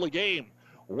it's still a game.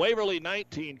 Waverly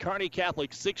 19, Kearney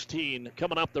Catholic 16.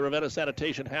 Coming up, the Ravenna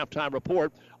Sanitation halftime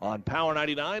report on Power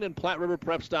 99 and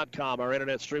PlatteRiverPreps.com. Our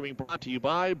internet streaming brought to you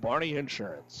by Barney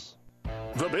Insurance.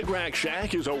 The Big Rack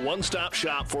Shack is a one-stop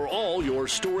shop for all your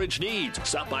storage needs.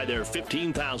 Stop by their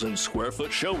 15,000 square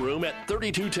foot showroom at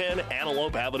 3210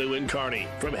 Antelope Avenue in Kearney.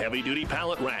 From heavy-duty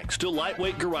pallet racks to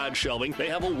lightweight garage shelving, they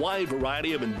have a wide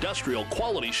variety of industrial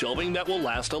quality shelving that will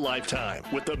last a lifetime.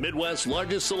 With the Midwest's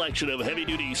largest selection of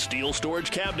heavy-duty steel storage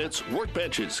cabinets,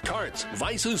 workbenches, carts,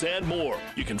 vices, and more.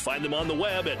 You can find them on the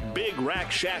web at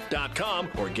BigRackShack.com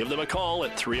or give them a call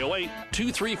at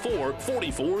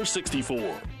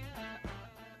 308-234-4464.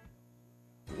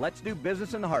 Let's do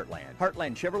business in the Heartland.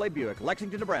 Heartland Chevrolet Buick,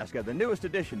 Lexington, Nebraska, the newest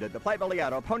addition to the Platte Valley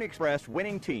Auto Pony Express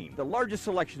winning team. The largest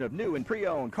selection of new and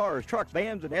pre-owned cars, trucks,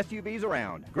 vans, and SUVs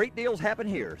around. Great deals happen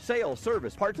here. Sales,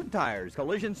 service, parts and tires,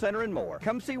 collision center, and more.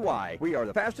 Come see why. We are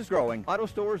the fastest growing auto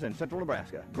stores in central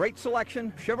Nebraska. Great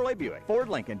selection, Chevrolet Buick, Ford,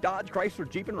 Lincoln, Dodge, Chrysler,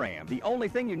 Jeep, and Ram. The only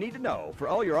thing you need to know for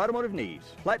all your automotive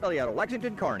needs. Platte Valley Auto,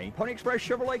 Lexington, Kearney, Pony Express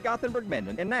Chevrolet, Gothenburg,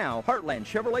 Menden, and now Heartland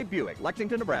Chevrolet Buick,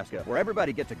 Lexington, Nebraska, where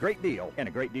everybody gets a great deal and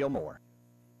a great deal more.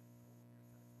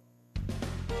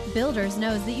 Builders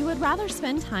knows that you would rather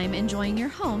spend time enjoying your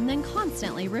home than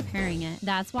constantly repairing it.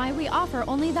 That's why we offer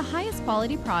only the highest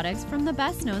quality products from the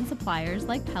best known suppliers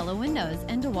like Pella Windows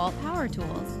and DeWalt Power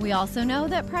Tools. We also know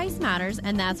that price matters,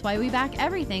 and that's why we back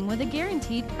everything with a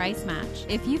guaranteed price match.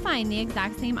 If you find the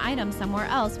exact same item somewhere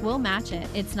else, we'll match it.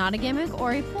 It's not a gimmick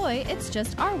or a ploy, it's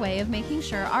just our way of making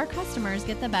sure our customers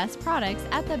get the best products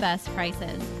at the best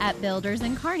prices. At Builders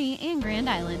in Kearney and Grand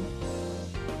Island.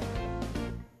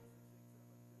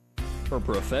 For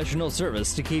professional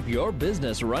service to keep your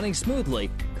business running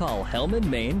smoothly, call Hellman,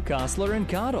 Maine, Kostler, and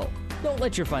Cottle. Don't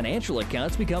let your financial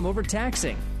accounts become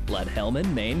overtaxing. Let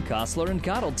Hellman, Maine, Kostler, and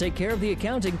Cottle take care of the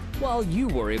accounting while you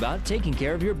worry about taking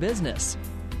care of your business.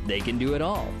 They can do it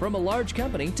all, from a large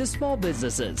company to small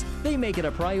businesses. They make it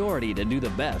a priority to do the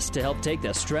best to help take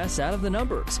the stress out of the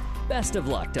numbers. Best of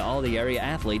luck to all the area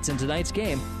athletes in tonight's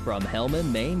game from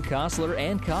Hellman, Maine, Kostler,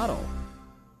 and Cottle.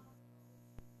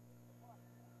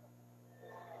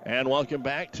 And welcome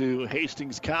back to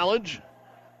Hastings College.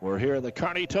 We're here in the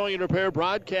Kearney Towing and Repair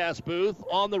broadcast booth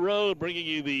on the road, bringing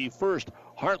you the first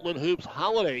Heartland Hoops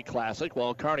Holiday Classic,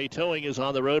 while Kearney Towing is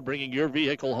on the road bringing your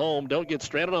vehicle home. Don't get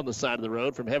stranded on the side of the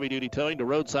road. From heavy-duty towing to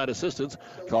roadside assistance,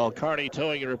 call Kearney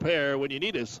Towing and Repair. When you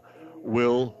need us,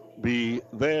 we'll be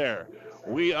there.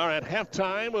 We are at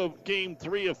halftime of Game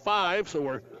 3 of 5, so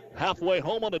we're halfway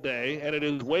home on the day, and it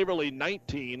is Waverly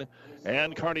 19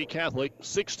 and Kearney Catholic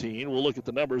 16. We'll look at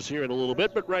the numbers here in a little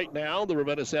bit, but right now, the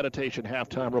Ravenna Sanitation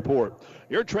halftime report.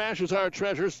 Your trash is our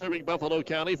treasure, serving Buffalo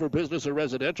County for business or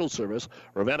residential service.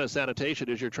 Ravenna Sanitation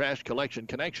is your trash collection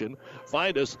connection.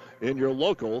 Find us in your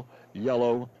local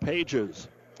Yellow Pages.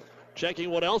 Checking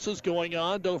what else is going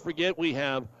on, don't forget we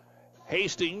have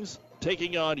Hastings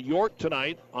taking on York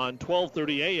tonight on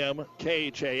 12:30 a.m.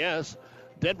 KHAS.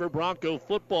 Denver Bronco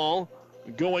football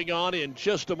going on in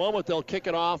just a moment. They'll kick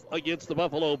it off against the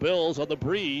Buffalo Bills on the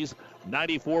Breeze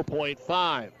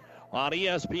 94.5. On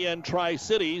ESPN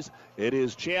Tri-Cities, it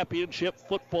is Championship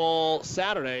Football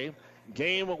Saturday.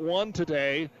 Game 1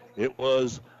 today, it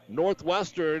was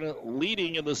Northwestern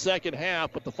leading in the second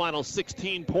half, but the final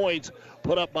 16 points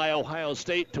put up by Ohio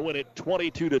State to win it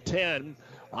 22-10.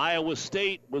 Iowa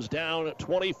State was down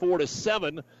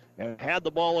 24-7 and had the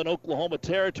ball in Oklahoma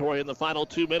territory in the final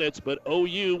 2 minutes, but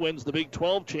OU wins the Big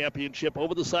 12 championship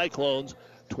over the Cyclones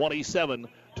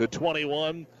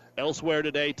 27-21. Elsewhere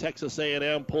today, Texas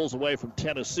A&M pulls away from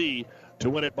Tennessee to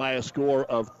win it by a score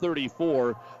of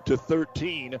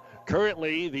 34-13.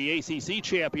 Currently, the ACC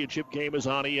championship game is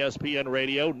on ESPN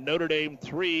Radio. Notre Dame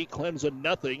 3, Clemson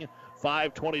nothing.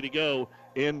 5:20 to go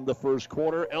in the first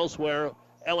quarter. Elsewhere,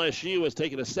 LSU has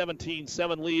taken a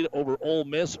 17-7 lead over Ole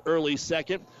Miss early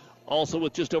second. Also,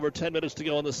 with just over 10 minutes to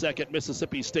go in the second,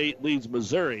 Mississippi State leads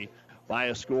Missouri by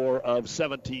a score of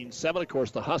 17-7. Of course,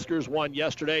 the Huskers won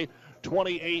yesterday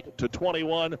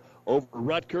 28-21 over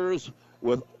Rutgers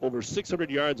with over 600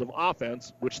 yards of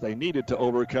offense, which they needed to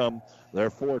overcome their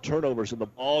 4 turnovers in the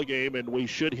ball game. And we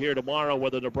should hear tomorrow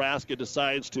whether Nebraska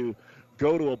decides to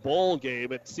go to a bowl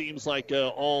game. It seems like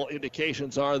all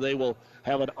indications are they will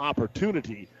have an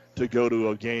opportunity to go to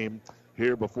a game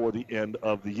here before the end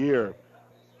of the year.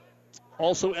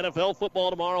 Also, NFL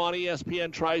football tomorrow on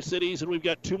ESPN Tri-Cities, and we've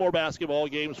got 2 more basketball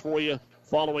games for you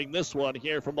following this one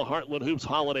here from the Heartland Hoops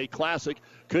Holiday Classic.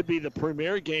 Could be the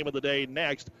premier game of the day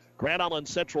next. Grand Island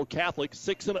Central Catholic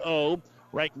 6-0,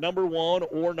 ranked number 1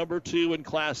 or number 2 in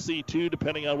Class C2,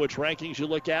 depending on which rankings you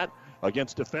look at,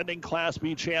 against defending Class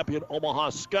B champion Omaha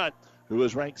Skutt, who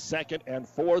is ranked 2nd and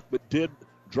 4th, but did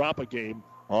drop a game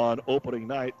on opening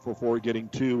night before getting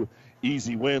 2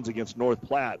 easy wins against North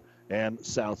Platte and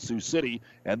South Sioux City.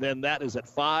 And then that is at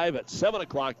 5. At 7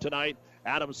 o'clock tonight,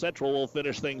 Adams Central will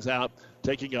finish things out,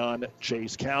 taking on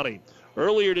Chase County.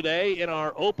 Earlier today in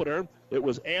our opener, it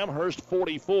was Amherst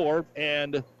 44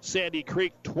 and Sandy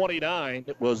Creek 29.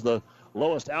 It was the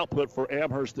lowest output for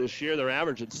Amherst this year. They're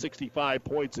averaging 65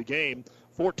 points a game.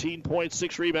 14 points,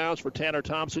 6 rebounds for Tanner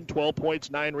Thompson, 12 points,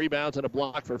 9 rebounds, and a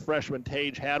block for freshman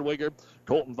Tage Hadwiger.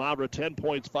 Colton Vavra, 10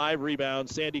 points, 5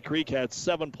 rebounds. Sandy Creek had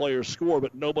 7 players score,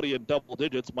 but nobody in double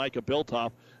digits. Micah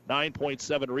Biltoff,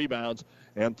 9.7 rebounds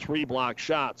and 3 block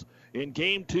shots. In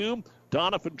Game 2,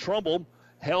 Donovan Trumbull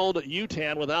held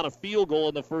UTAN without a field goal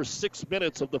in the first 6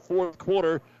 minutes of the fourth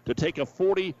quarter to take a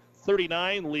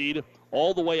 40-39 lead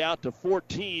all the way out to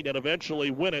 14 and eventually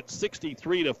win it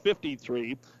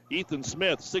 63-53. Ethan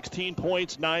Smith, 16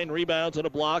 points, 9 rebounds, and a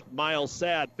block. Miles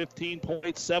Sad, 15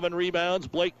 points, 7 rebounds.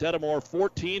 Blake Dedamore,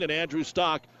 14, and Andrew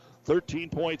Stock, 13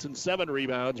 points and 7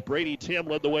 rebounds. Brady Tim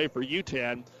led the way for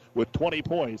UTAN with 20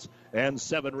 points and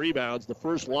 7 rebounds. The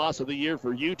first loss of the year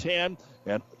for UTAN,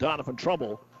 and Donovan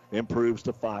Trumbull improves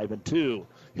to 5-2.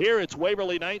 Here it's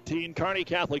Waverly 19, Kearney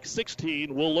Catholic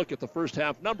 16. We'll look at the first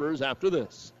half numbers after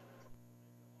this.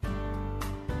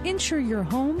 Insure your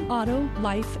home, auto,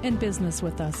 life, and business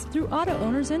with us through Auto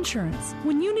Owners Insurance.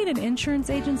 When you need an insurance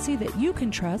agency that you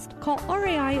can trust, call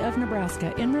RAI of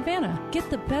Nebraska in Ravenna. Get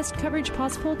the best coverage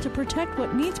possible to protect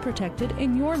what needs protected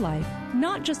in your life.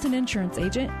 Not just an insurance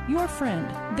agent, your friend.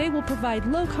 They will provide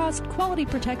low-cost, quality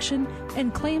protection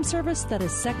and claim service that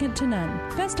is second to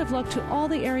none. Best of luck to all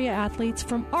the area athletes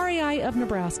from RAI of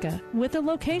Nebraska, with a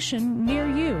location near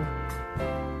you.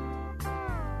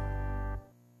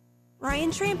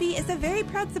 Ryan Trampy is a very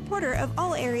proud supporter of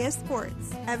all area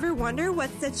sports. Ever wonder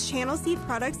what sets Channel Seed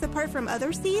products apart from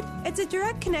other seed? It's a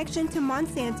direct connection to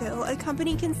Monsanto, a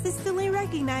company consistently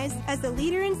recognized as a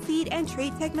leader in seed and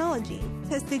trait technology.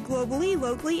 Tested globally,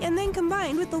 locally, and then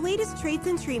combined with the latest traits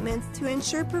and treatments to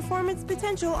ensure performance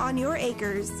potential on your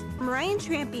acres. From Ryan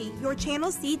Trampy, your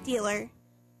Channel Seed dealer.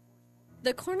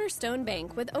 The Cornerstone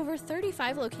Bank, with over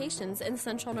 35 locations in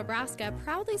central Nebraska,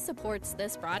 proudly supports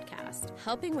this broadcast.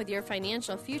 Helping with your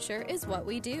financial future is what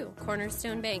we do.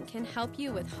 Cornerstone Bank can help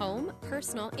you with home,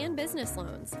 personal, and business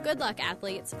loans. Good luck,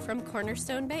 athletes. From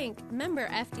Cornerstone Bank, member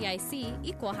FDIC,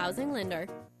 equal housing lender.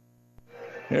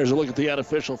 Here's a look at the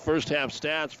unofficial first half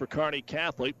stats for Kearney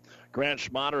Catholic. Grant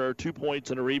Schmaderer, 2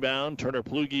 points and a rebound. Turner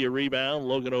Plugi, a rebound.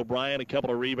 Logan O'Brien, a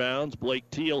couple of rebounds. Blake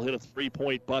Teal hit a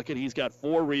 3-point bucket. He's got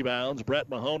 4 rebounds. Brett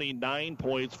Mahoney, 9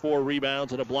 points, 4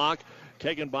 rebounds and a block.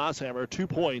 Kegan Bosshammer, 2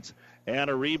 points and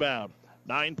a rebound.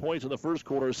 9 points in the first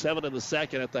quarter, 7 in the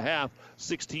second. At the half,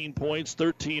 16 points,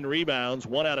 13 rebounds,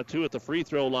 1 out of 2 at the free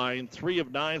throw line, 3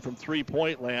 of 9 from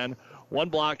three-point land, 1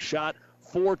 block shot,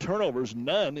 4 turnovers,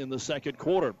 none in the second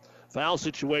quarter. Foul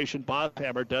situation,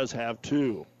 Bosshammer does have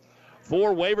 2.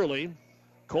 For Waverly,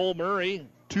 Cole Murray,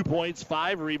 2 points,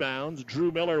 5 rebounds.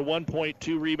 Drew Miller,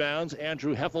 1.2 rebounds.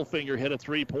 Andrew Heffelfinger hit a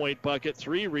 3-point bucket,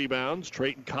 3 rebounds.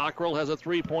 Trayton Cockrell has a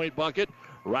 3-point bucket.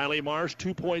 Riley Marsh,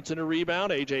 2 points and a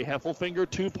rebound. A.J. Heffelfinger,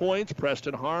 2 points.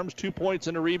 Preston Harms, 2 points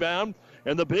and a rebound.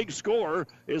 And the big scorer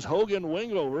is Hogan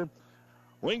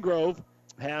Wingrove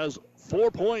has 4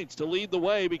 points to lead the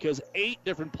way because 8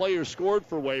 different players scored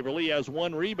for Waverly. He has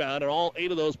 1 rebound, and all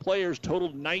 8 of those players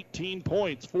totaled 19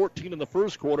 points. 14 in the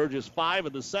first quarter, just 5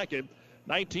 in the second.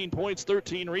 19 points,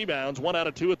 13 rebounds, 1 out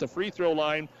of 2 at the free throw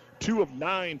line, 2 of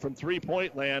 9 from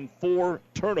three-point land, 4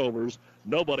 turnovers,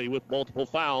 nobody with multiple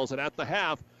fouls. And at the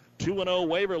half, 2-0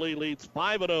 Waverly leads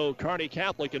 5-0 Kearney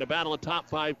Catholic in a battle of top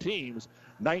 5 teams,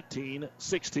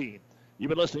 19-16. You've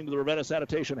been listening to the Ravenna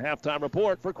Sanitation Halftime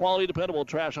Report. For quality, dependable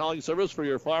trash hauling service for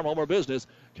your farm, home, or business,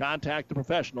 contact the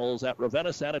professionals at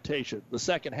Ravenna Sanitation. The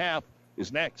second half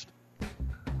is next.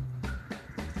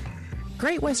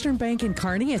 Great Western Bank in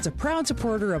Kearney is a proud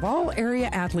supporter of all area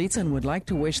athletes and would like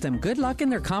to wish them good luck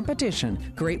in their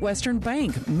competition. Great Western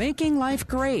Bank, making life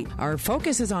great. Our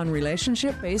focus is on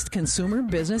relationship-based consumer,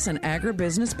 business, and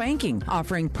agribusiness banking,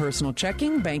 offering personal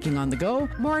checking, banking on the go,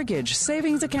 mortgage,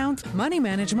 savings accounts, money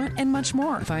management, and much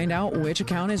more. Find out which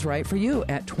account is right for you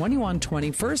at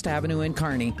 2120 First Avenue in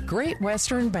Kearney. Great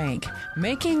Western Bank,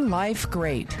 making life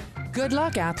great. Good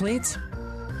luck, athletes.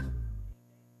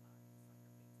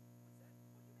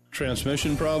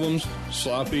 Transmission problems,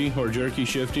 sloppy or jerky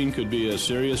shifting could be a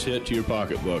serious hit to your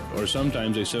pocketbook, or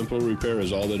sometimes a simple repair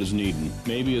is all that is needed.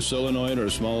 Maybe a solenoid or a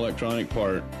small electronic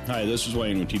part. Hi, this is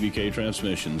Wayne with TBK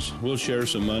Transmissions. We'll share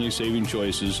some money-saving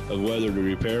choices of whether to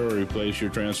repair or replace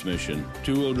your transmission.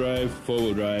 Two-wheel drive,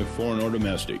 four-wheel drive, foreign or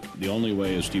domestic. The only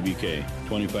way is TBK.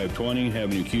 2520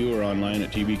 Avenue Q or online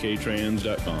at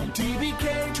tbktrans.com.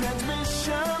 TBK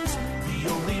Transmissions, the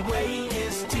only way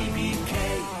is TBK.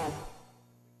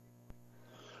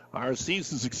 Our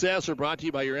season success are brought to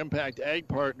you by your Impact Ag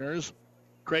partners,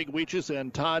 Craig Weeches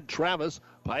and Todd Travis.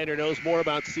 Pioneer knows more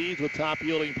about seeds with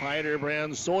top-yielding Pioneer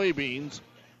brand soybeans.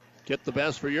 Get the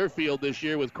best for your field this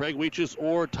year with Craig Weeches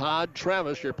or Todd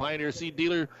Travis, your Pioneer seed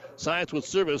dealer. Science with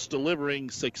service, delivering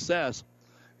success.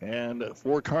 And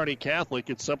for Kearney Catholic,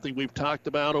 it's something we've talked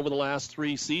about over the last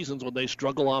 3 seasons when they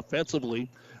struggle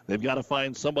offensively. They've got to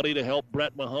find somebody to help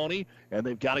Brett Mahoney, and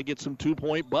they've got to get some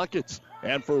 2-point buckets.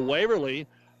 And for Waverly,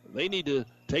 they need to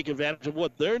take advantage of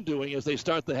what they're doing as they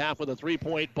start the half with a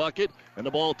 3-point bucket, and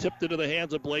the ball tipped into the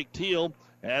hands of Blake Teal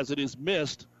as it is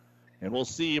missed. And we'll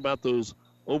see about those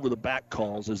over-the-back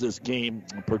calls as this game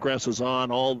progresses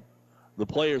on. All the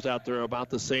players out there are about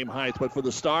the same height. But for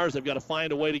the Stars, they've got to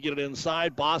find a way to get it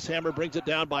inside. Bosshammer brings it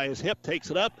down by his hip,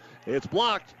 takes it up. It's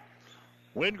blocked.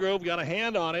 Wingrove got a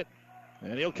hand on it,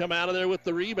 and he'll come out of there with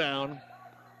the rebound.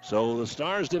 So the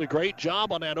Stars did a great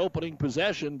job on that opening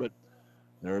possession, but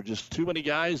there are just too many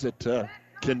guys that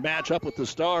can match up with the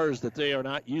Stars that they are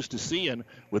not used to seeing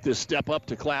with this step up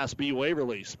to Class B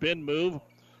Waverly. Spin move,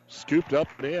 scooped up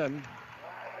and in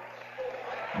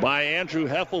by Andrew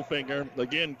Heffelfinger.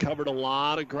 Again, covered a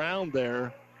lot of ground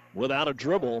there without a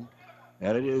dribble,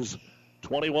 and it is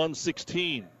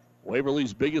 21-16.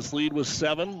 Waverly's biggest lead was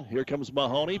 7. Here comes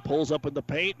Mahoney, pulls up in the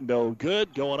paint, no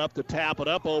good. Going up to tap it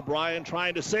up. O'Brien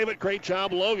trying to save it. Great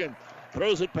job, Logan.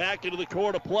 Throws it back into the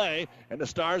core to play, and the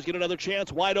Stars get another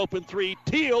chance. Wide open 3.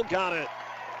 Teal got it.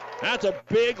 That's a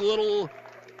big little,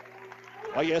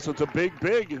 I guess it's a big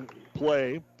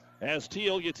play as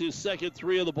Teal gets his second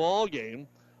 3 of the ball game,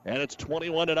 and it's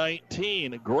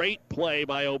 21-19. A great play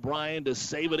by O'Brien to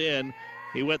save it in.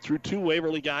 He went through 2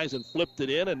 Waverly guys and flipped it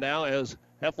in, and now as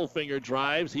Heffelfinger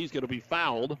drives, he's going to be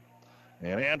fouled,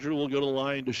 and Andrew will go to the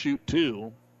line to shoot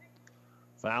 2.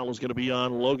 Foul is going to be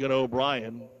on Logan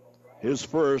O'Brien. His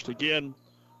first. Again,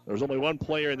 there's only one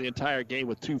player in the entire game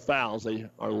with 2 fouls. They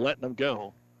are letting them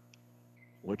go,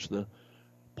 which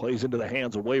plays into the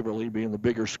hands of Waverly being the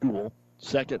bigger school.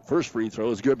 First free throw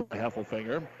is good by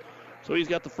Heffelfinger. So he's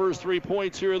got the first 3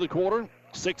 points here in the quarter,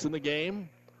 6 in the game,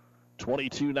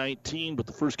 22-19. But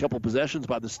the first couple possessions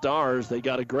by the Stars, they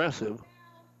got aggressive.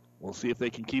 We'll see if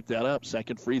they can keep that up.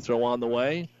 Second free throw on the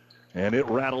way, and it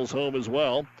rattles home as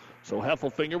well. So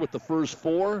Heffelfinger with the first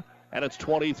 4. And it's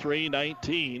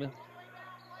 23-19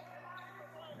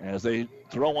 as they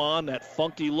throw on that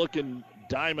funky-looking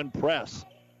diamond press.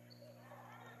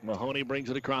 Mahoney brings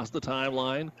it across the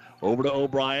timeline. Over to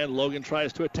O'Brien. Logan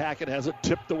tries to attack it. Has it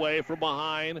tipped away from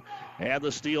behind. And the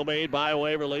steal made by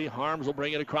Waverly. Harms will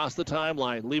bring it across the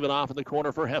timeline. Leave it off in the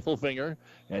corner for Heffelfinger.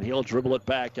 And he'll dribble it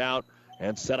back out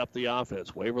and set up the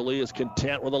offense. Waverly is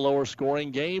content with a lower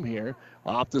scoring game here.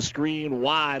 Off the screen,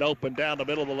 wide open down the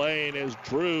middle of the lane is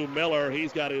Drew Miller.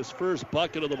 He's got his first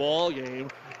bucket of the ball game,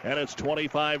 and it's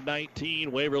 25-19.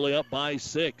 Waverly up by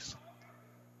 6.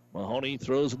 Mahoney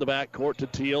throws in the backcourt to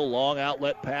Teal. Long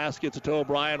outlet pass, gets it to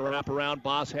O'Brien. Wrap around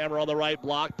Bosshammer on the right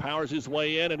block. Powers his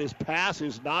way in, and his pass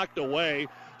is knocked away.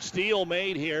 Steal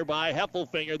made here by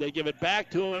Heffelfinger. They give it back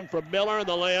to him from Miller, and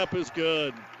the layup is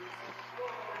good.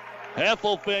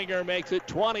 Heffelfinger makes it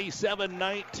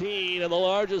 27-19, and the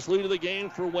largest lead of the game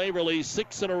for Waverly,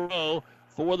 6 in a row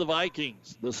for the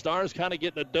Vikings. The Stars kind of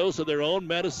getting a dose of their own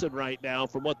medicine right now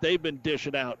from what they've been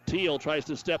dishing out. Teal tries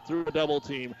to step through a double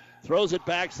team, throws it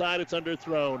backside, it's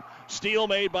underthrown. Steal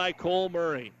made by Cole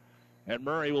Murray, and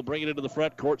Murray will bring it into the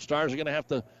front court. Stars are going to have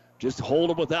to just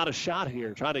hold him without a shot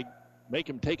here, try to make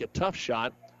him take a tough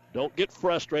shot. Don't get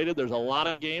frustrated. There's a lot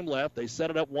of game left. They set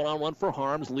it up one-on-one for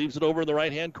Harms. Leaves it over in the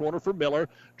right-hand corner for Miller.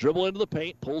 Dribble into the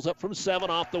paint. Pulls up from 7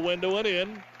 off the window and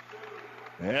in.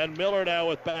 And Miller now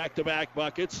with back-to-back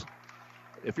buckets.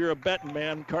 If you're a betting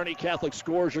man, Kearney Catholic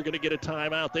scores, you're going to get a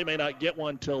timeout. They may not get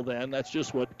one till then. That's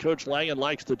just what Coach Langen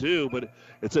likes to do. But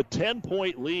it's a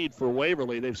 10-point lead for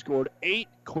Waverly. They've scored 8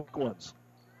 quick ones.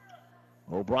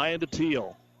 O'Brien to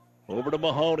Teal. Over to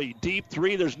Mahoney. Deep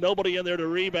three. There's nobody in there to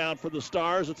rebound for the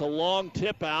Stars. It's a long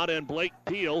tip out, and Blake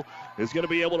Teal is going to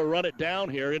be able to run it down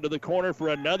here into the corner for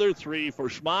another three for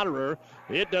Schmaderer.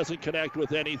 It doesn't connect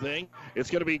with anything.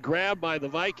 It's going to be grabbed by the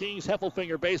Vikings.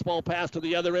 Heffelfinger baseball pass to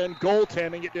the other end.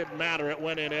 Goaltending. It didn't matter. It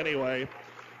went in anyway.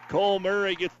 Cole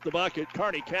Murray gets the bucket.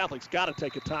 Kearney Catholic's got to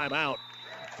take a timeout.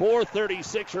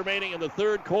 4:36 remaining in the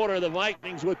third quarter. The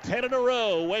Vikings with 10 in a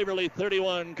row. Waverly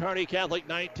 31, Kearney Catholic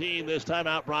 19. This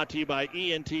timeout brought to you by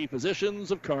ENT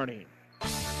Physicians of Kearney.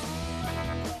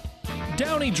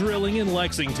 Downey Drilling in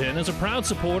Lexington is a proud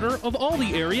supporter of all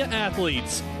the area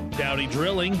athletes. Downey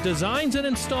Drilling designs and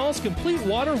installs complete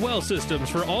water well systems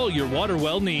for all your water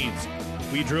well needs.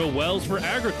 We drill wells for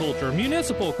agriculture,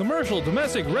 municipal, commercial,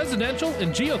 domestic, residential,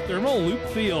 and geothermal loop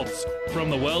fields. From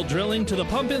the well drilling to the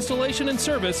pump installation and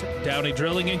service, Downey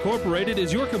Drilling Incorporated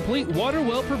is your complete water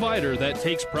well provider that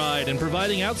takes pride in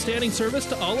providing outstanding service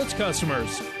to all its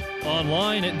customers.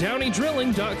 Online at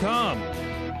downeydrilling.com.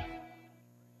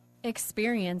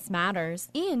 Experience matters.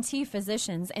 ENT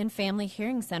Physicians and Family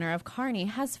Hearing Center of Kearney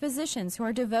has physicians who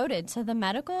are devoted to the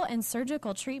medical and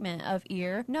surgical treatment of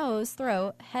ear, nose,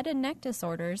 throat, head and neck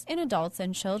disorders in adults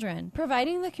and children,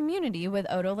 providing the community with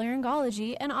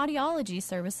otolaryngology and audiology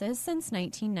services since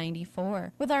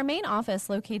 1994. With our main office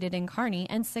located in Kearney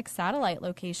and 6 satellite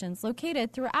locations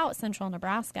located throughout central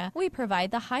Nebraska, we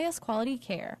provide the highest quality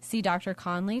care. See Dr.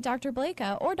 Conley, Dr.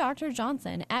 Blaka, or Dr.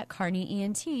 Johnson at Kearney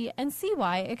ENT and see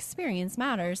why experience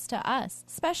matters to us,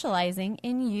 specializing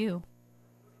in you.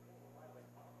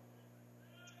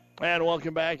 And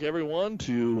welcome back, everyone,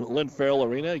 to Lynn Farrell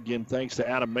Arena. Again, thanks to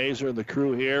Adam Mazer and the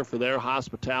crew here for their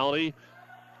hospitality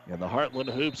in the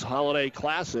Heartland Hoops Holiday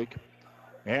Classic.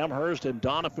 Amherst and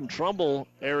Donovan Trumbull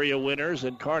area winners,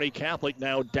 and Kearney Catholic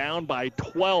now down by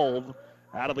 12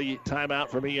 out of the timeout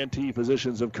from ENT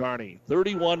Physicians of Kearney.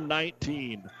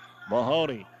 31-19.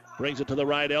 Mahoney brings it to the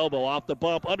right elbow, off the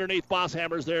bump, underneath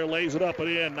Bosshammer's there, lays it up and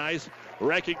in. Nice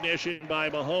recognition by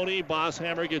Mahoney.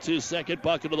 Bosshammer gets his second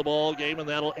bucket of the ball game, and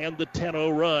that'll end the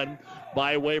 10-0 run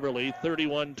by Waverly,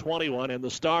 31-21. And the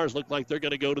Stars look like they're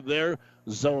going to go to their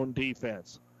zone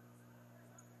defense.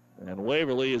 And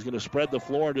Waverly is going to spread the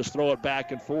floor and just throw it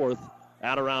back and forth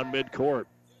out around midcourt.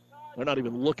 They're not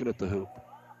even looking at the hoop.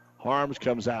 Harms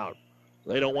comes out.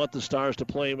 They don't want the Stars to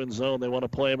play him in zone. They want to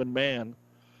play him in man.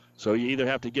 So you either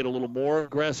have to get a little more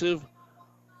aggressive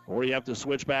or you have to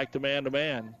switch back to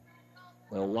man-to-man.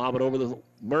 They'll lob it over to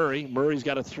Murray. Murray's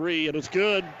got a three, and it's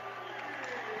good.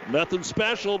 Nothing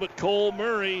special, but Cole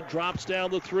Murray drops down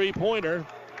the three-pointer,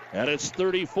 and it's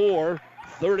 34-21,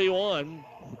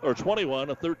 or 21,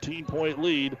 a 13-point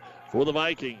lead for the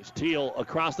Vikings. Teal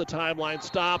across the timeline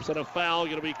stops, and a foul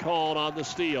going to be called on the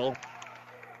steal.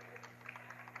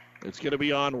 It's going to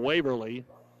be on Waverly.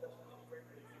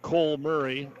 Cole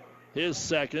Murray, his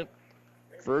second,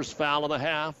 first foul of the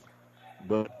half.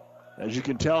 But as you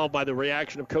can tell by the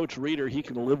reaction of Coach Reeder, he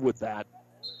can live with that.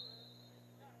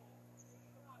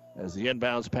 As the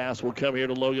inbounds pass will come here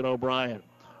to Logan O'Brien.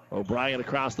 O'Brien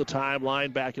across the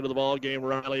timeline, back into the ball game.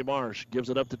 Riley Marsh gives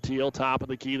it up to Teal, top of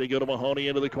the key. They go to Mahoney,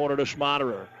 into the corner to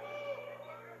Schmaderer.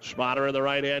 Schmaderer in the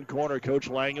right-hand corner. Coach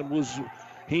Langen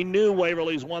he knew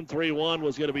Waverly's 1-3-1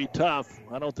 was going to be tough.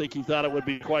 I don't think he thought it would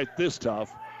be quite this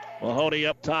tough. Mahoney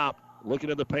up top, looking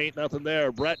in the paint, nothing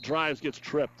there. Brett drives, gets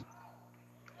tripped.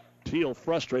 Teal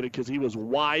frustrated because he was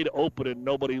wide open and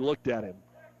nobody looked at him.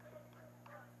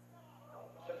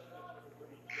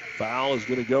 Foul is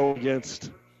going to go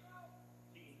against,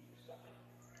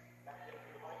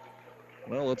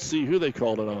 well, let's see who they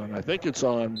called it on. I think it's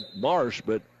on Marsh,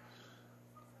 but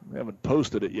we haven't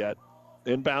posted it yet.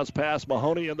 Inbounds pass,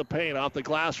 Mahoney in the paint, off the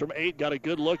glass from 8, got a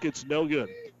good look, it's no good.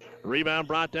 Rebound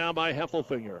brought down by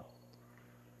Heffelfinger.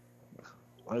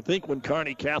 I think when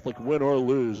Kearney Catholic win or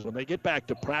lose, when they get back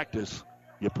to practice,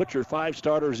 you put your 5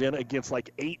 starters in against like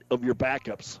 8 of your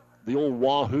backups, the old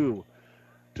wahoo,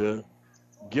 to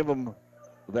give them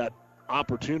that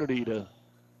opportunity to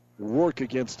work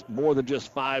against more than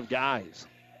just 5 guys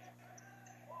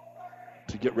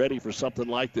to get ready for something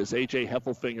like this. A.J.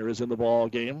 Heffelfinger is in the ball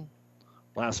game.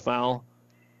 Last foul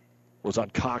was on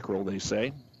Cockrell, they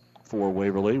say, for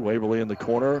Waverly. Waverly in the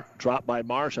corner, dropped by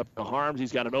Marsh up to Harms.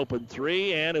 He's got an open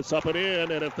 3, and it's up and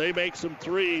in. And if they make some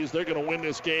threes, they're going to win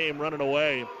this game running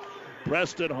away.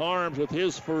 Preston Harms with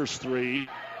his first 3.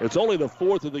 It's only the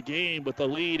 4th of the game, but the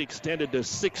lead extended to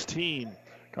 16.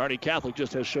 Kearney Catholic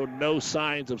just has shown no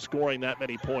signs of scoring that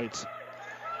many points.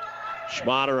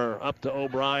 Schmaderer up to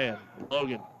O'Brien.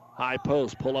 Logan, high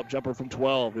post, pull-up jumper from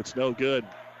 12. It's no good.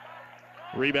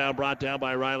 Rebound brought down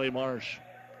by Riley Marsh.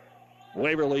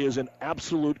 Waverly is in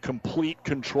absolute complete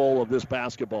control of this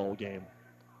basketball game.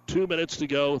 2 minutes to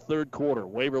go, third quarter.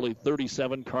 Waverly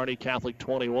 37, Kearney Catholic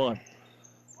 21.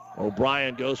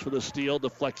 O'Brien goes for the steal,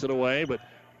 deflects it away, but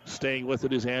staying with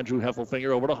it is Andrew Heffelfinger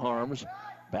over to Harms.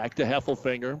 Back to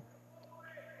Heffelfinger.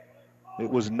 It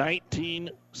was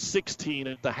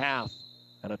 19-16 at the half.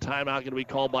 And a timeout going to be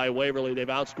called by Waverly. They've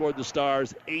outscored the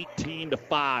Stars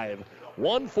 18-5.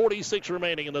 1:46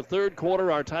 remaining in the third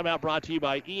quarter. Our timeout brought to you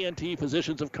by ENT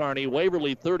Physicians of Kearney.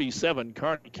 Waverly 37,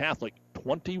 Kearney Catholic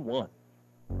 21.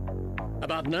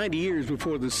 About 90 years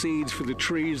before the seeds for the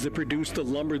trees that produce the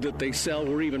lumber that they sell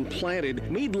were even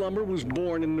planted, Meade Lumber was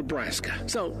born in Nebraska.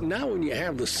 So now when you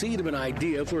have the seed of an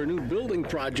idea for a new building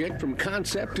project from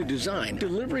concept to design,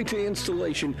 delivery to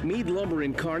installation, Meade Lumber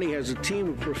in Kearney has a team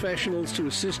of professionals to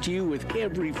assist you with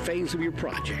every phase of your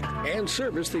project and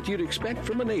service that you'd expect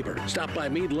from a neighbor. Stop by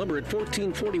Meade Lumber at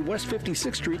 1440 West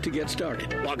 56th Street to get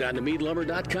started. Log on to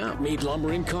MeadeLumber.com. Meade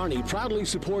Lumber in Kearney proudly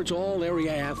supports all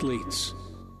area athletes.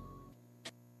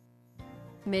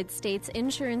 Mid-States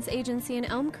Insurance Agency in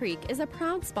Elm Creek is a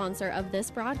proud sponsor of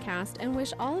this broadcast and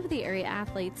wish all of the area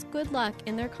athletes good luck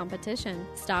in their competition.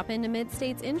 Stop into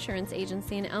Mid-States Insurance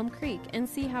Agency in Elm Creek and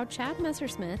see how Chad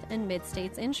Messersmith and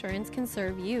Mid-States Insurance can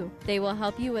serve you. They will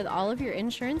help you with all of your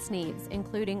insurance needs,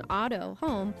 including auto,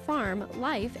 home, farm,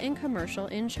 life, and commercial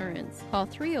insurance. Call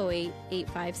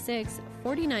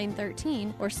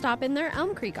 308-856-4913 or stop in their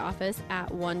Elm Creek office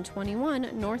at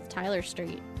 121 North Tyler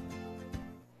Street.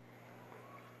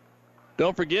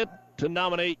 Don't forget to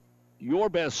nominate your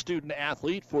best student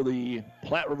athlete for the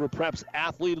Platte River Preps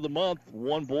Athlete of the Month.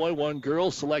 One boy, one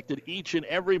girl selected each and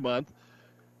every month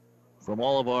from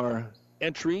all of our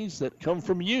entries that come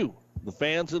from you, the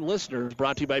fans and listeners.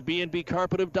 Brought to you by B&B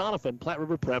Carpet of Donovan,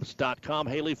 PlatteRiverPreps.com.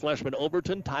 Haley Fleshman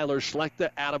Overton, Tyler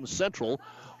Schlechter, Adams Central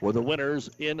were the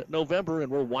winners in November,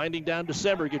 and we're winding down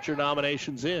December. Get your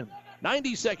nominations in.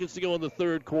 90 seconds to go in the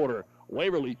third quarter.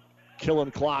 Waverly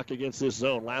killing clock against this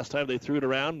zone. Last time they threw it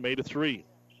around, made a 3.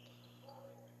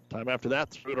 Time after that,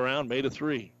 threw it around, made a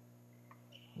 3.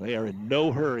 They are in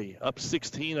no hurry. Up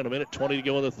 16 and a minute 20 to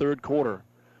go in the third quarter.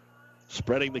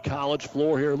 Spreading the college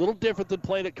floor here. A little different than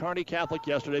playing at Kearney Catholic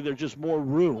yesterday. There's just more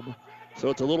room, so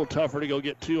it's a little tougher to go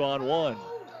get 2-on-1.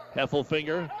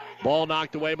 Heffelfinger, ball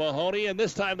knocked away Mahoney, and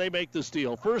this time they make the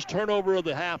steal. First turnover of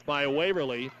the half by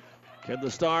Waverly. Can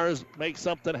the Stars make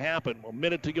something happen? A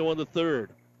minute to go in the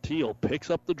third. Teal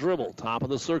picks up the dribble. Top of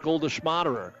the circle to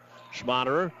Schmaderer.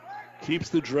 Schmaderer keeps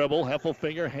the dribble.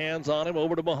 Heffelfinger hands on him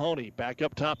over to Mahoney. Back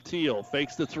up top Teal.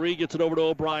 Fakes the 3. Gets it over to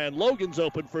O'Brien. Logan's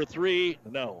open for 3.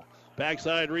 No.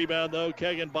 Backside rebound though.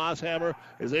 Kegan Bosshammer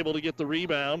is able to get the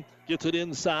rebound. Gets it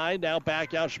inside. Now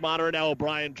back out Schmaderer. Now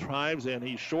O'Brien drives and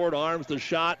he short arms the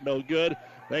shot. No good.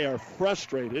 They are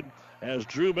frustrated as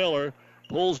Drew Miller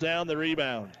pulls down the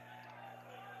rebound.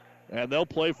 And they'll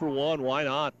play for one. Why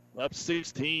not? Up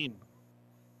 16.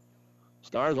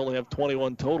 Stars only have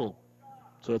 21 total.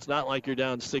 So it's not like you're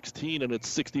down 16 and it's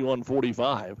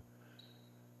 61-45.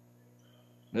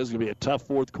 This is going to be a tough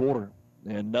fourth quarter.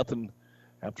 And nothing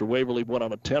after Waverly went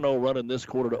on a 10-0 run in this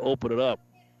quarter to open it up.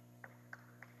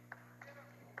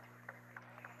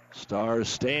 Stars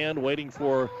stand waiting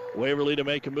for Waverly to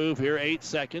make a move here. 8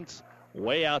 seconds.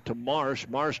 Way out to Marsh.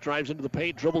 Marsh drives into the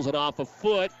paint, dribbles it off a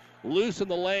foot. Loose in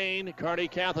the lane. Kearney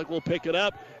Catholic will pick it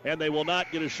up, and they will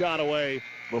not get a shot away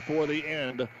before the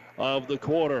end of the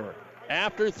quarter.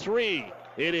 After 3,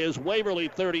 it is Waverly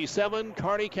 37,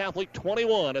 Kearney Catholic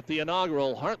 21 at the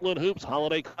inaugural Heartland Hoops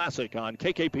Holiday Classic on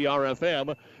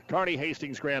KKPR-FM, Kearney,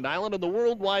 Hastings, Grand Island, and the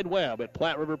World Wide Web at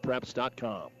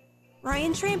PlatteRiverPreps.com.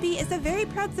 Ryan Trampy is a very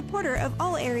proud supporter of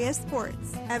all area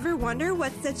sports. Ever wonder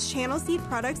what sets Channel Seed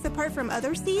products apart from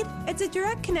other seed? It's a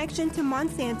direct connection to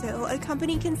Monsanto, a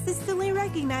company consistently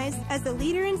recognized as a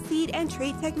leader in seed and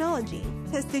trait technology.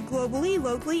 Tested globally,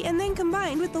 locally, and then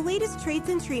combined with the latest traits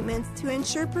and treatments to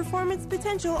ensure performance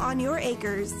potential on your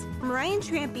acres. I'm Ryan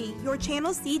Trampy, your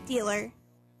Channel Seed dealer.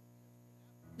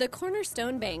 The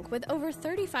Cornerstone Bank, with over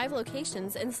 35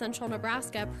 locations in central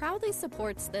Nebraska, proudly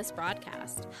supports this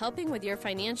broadcast. Helping with your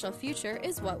financial future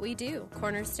is what we do.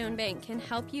 Cornerstone Bank can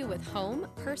help you with home,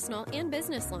 personal, and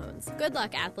business loans. Good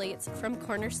luck, athletes. From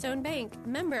Cornerstone Bank,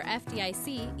 member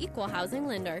FDIC, equal housing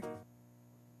lender.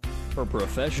 For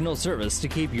professional service to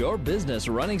keep your business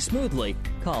running smoothly,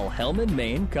 call Hellman,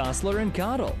 Maine, Kostler &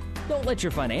 Cottle. Don't let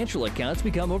your financial accounts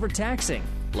become overtaxing.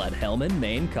 Let Hellman,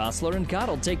 Maine, Kostler &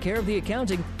 Cottle take care of the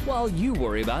accounting while you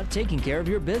worry about taking care of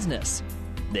your business.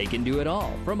 They can do it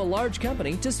all, from a large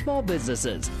company to small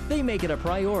businesses. They make it a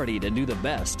priority to do the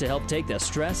best to help take the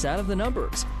stress out of the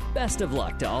numbers. Best of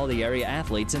luck to all the area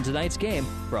athletes in tonight's game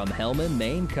from Hellman,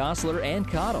 Maine, Kostler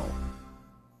 & Cottle.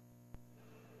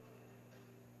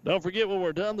 Don't forget, when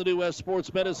we're done, the New West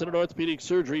Sports Medicine and Orthopedic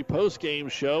Surgery post-game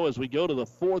show as we go to the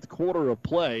fourth quarter of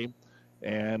play.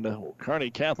 And Kearney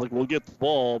Catholic will get the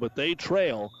ball, but they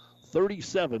trail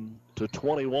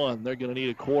 37-21. They're going to need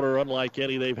a quarter unlike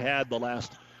any they've had the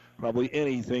last probably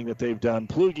anything that they've done.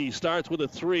 Plugi starts with a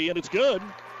three, and it's good.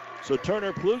 So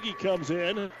Turner Plugi comes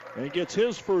in and gets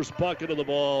his first bucket of the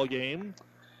ball game.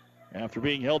 After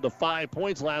being held to 5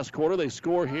 points last quarter, they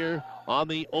score here on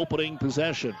the opening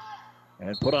possession.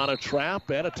 And put on a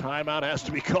trap, and a timeout has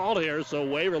to be called here. So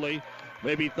Waverly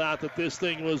maybe thought that this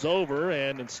thing was over,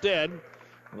 and instead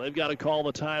they've got to call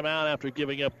the timeout after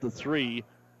giving up the three.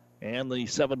 And the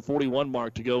 7:41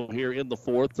 mark to go here in the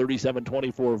fourth.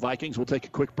 37-24 Vikings. We'll take a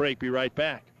quick break. Be right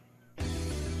back.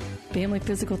 Family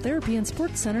Physical Therapy and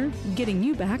Sports Center, getting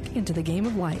you back into the game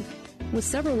of life. With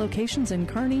several locations in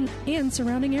Kearney and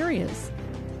surrounding areas.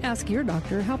 Ask your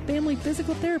doctor how Family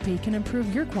Physical Therapy can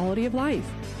improve your quality of life.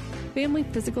 Family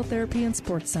Physical Therapy and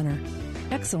Sports Center.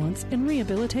 Excellence in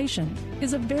Rehabilitation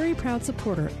is a very proud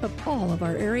supporter of all of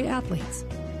our area athletes,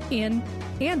 in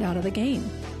and out of the game.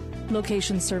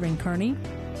 Locations serving Kearney,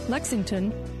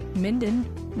 Lexington, Minden,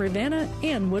 Ravenna,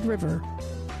 and Wood River.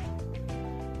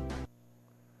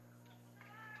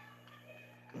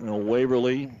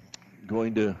 Waverly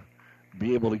going to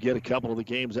be able to get a couple of the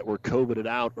games that were COVIDed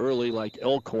out early, like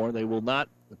Elkhorn. They will not,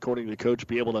 according to the coach,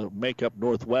 be able to make up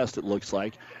Northwest, it looks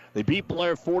like. They beat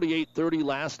Blair 48-30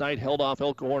 last night, held off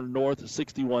Elkhorn North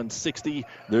 61-60.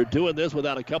 They're doing this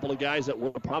without a couple of guys that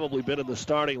would have probably been in the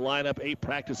starting lineup 8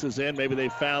 practices in. Maybe they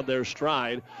found their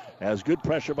stride. As good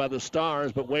pressure by the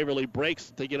Stars, but Waverly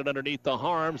breaks. They get it underneath the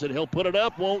Harms, and he'll put it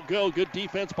up. Won't go. Good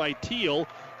defense by Teal.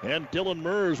 And Dylan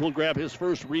Mers will grab his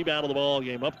first rebound of the ball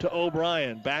game. Up to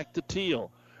O'Brien. Back to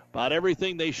Teal. About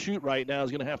everything they shoot right now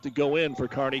is going to have to go in for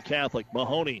Kearney Catholic.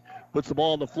 Mahoney puts the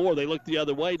ball on the floor. They look the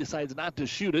other way, decides not to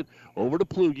shoot it. Over to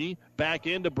Plugi, back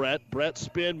into Brett. Brett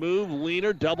spin move,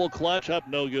 leaner, double clutch, up,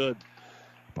 no good.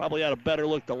 Probably had a better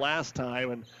look the last time,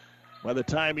 and by the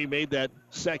time he made that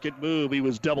second move, he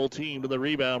was double teamed to the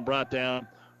rebound brought down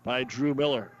by Drew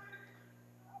Miller.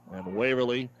 And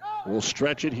Waverly will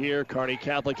stretch it here. Kearney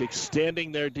Catholic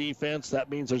extending their defense. That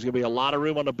means there's going to be a lot of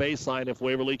room on the baseline if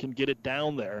Waverly can get it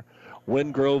down there.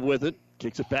 Wingrove with it.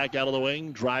 Kicks it back out of the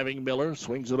wing. Driving Miller.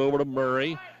 Swings it over to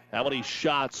Murray. How many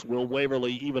shots will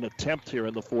Waverly even attempt here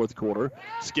in the fourth quarter?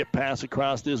 Skip pass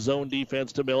across this zone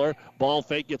defense to Miller. Ball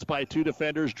fake gets by 2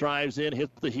 defenders. Drives in.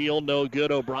 Hits the heel. No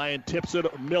good. O'Brien tips it.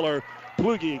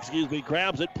 Plugi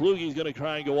grabs it. Plugi's going to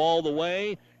try and go all the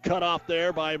way. Cut off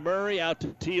there by Murray. Out to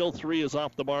Teal. 3 is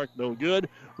off the mark. No good.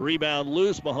 Rebound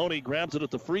loose. Mahoney grabs it at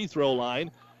the free throw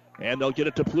line. And they'll get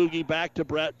it to Plugi. Back to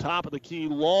Brett. Top of the key.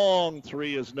 Long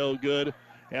 3 is no good.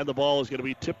 And the ball is going to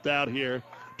be tipped out here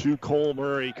to Cole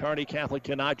Murray. Kearney Catholic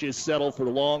cannot just settle for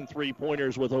long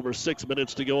 3-pointers with over 6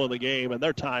 minutes to go in the game. And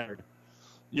they're tired.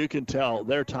 You can tell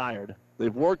they're tired.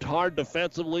 They've worked hard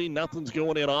defensively. Nothing's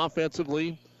going in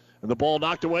offensively. And the ball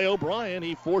knocked away. O'Brien.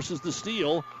 He forces the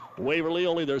steal. Waverly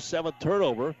only their 7th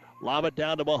turnover. Lob it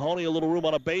down to Mahoney. A little room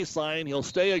on a baseline. He'll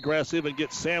stay aggressive and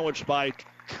get sandwiched by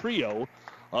trio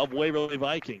of Waverly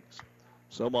Vikings.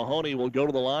 So Mahoney will go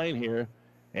to the line here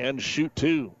and shoot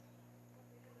 2.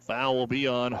 Foul will be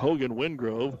on Hogan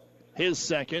Wingrove. His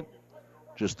second.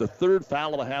 Just the 3rd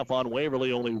foul of the half on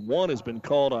Waverly. Only 1 has been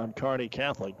called on Kearney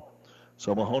Catholic.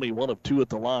 So Mahoney 1 of 2 at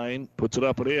the line. Puts it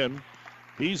up and in.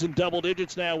 He's in double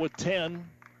digits now with 10.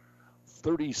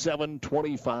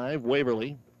 37-25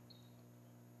 Waverly.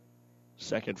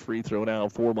 Second free throw now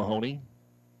for Mahoney.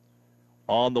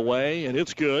 On the way, and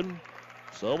it's good.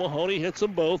 So Mahoney hits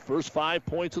them both. First 5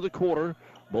 points of the quarter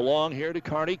belong here to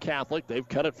Kearney Catholic. They've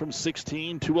cut it from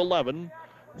 16 to 11.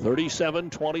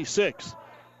 37-26.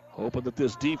 Hoping that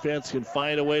this defense can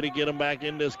find a way to get them back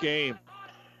in this game.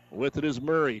 With it is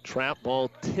Murray. Trap ball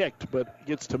ticked, but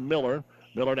gets to Miller.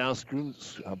 Miller now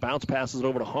bounce passes it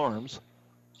over to Harms.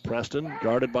 Preston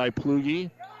guarded by Plugi.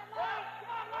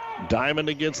 Diamond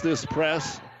against this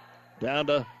press. Down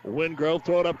to Wingrove.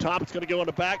 Throw it up top. It's going to go in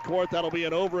the backcourt. That'll be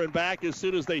an over and back as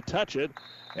soon as they touch it.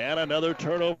 And another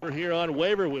turnover here on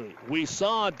Waverly. We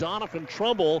saw Donovan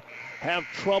Trumbull have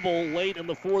trouble late in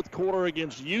the fourth quarter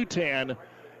against UTAN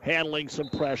handling some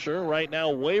pressure. Right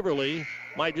now, Waverly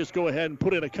might just go ahead and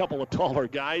put in a couple of taller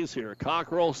guys here.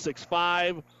 Cockrell,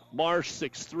 6'5", Marsh,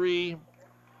 6'3".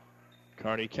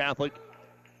 Kearney Catholic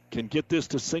can get this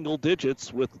to single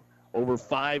digits with over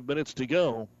 5 minutes to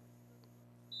go.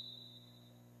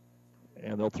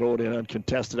 And they'll throw it in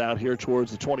uncontested out here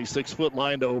towards the 26-foot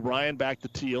line to O'Brien. Back to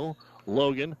Teal.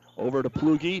 Logan over to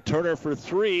Plugi. Turner for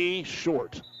 3.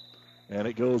 Short. And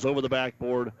it goes over the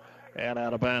backboard and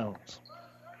out of bounds.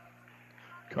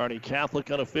 Kearney Catholic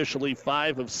unofficially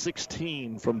 5 of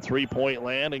 16 from three-point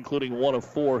land, including 1 of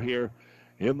 4 here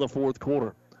in the fourth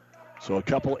quarter. So a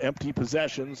couple empty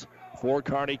possessions for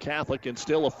Kearney Catholic and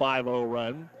still a 5-0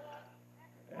 run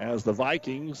as the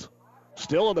Vikings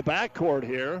still in the backcourt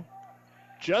here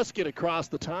just get across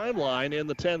the timeline in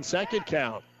the 10-second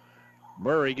count.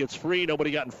 Murray gets free. Nobody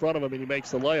got in front of him, and he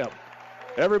makes the layup.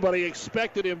 Everybody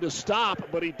expected him to stop,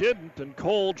 but he didn't, and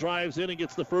Cole drives in and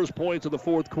gets the first points of the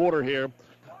fourth quarter here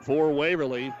for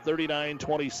Waverly.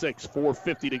 39-26,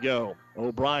 4:50 to go.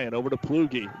 O'Brien over to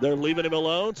Plugi. They're leaving him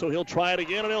alone, so he'll try it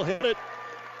again, and he'll hit it.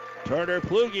 Turner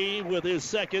Plugi with his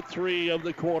second three of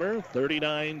the quarter.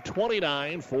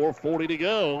 39-29, 4:40 to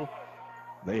go.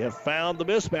 They have found the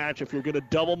mismatch. If you're going to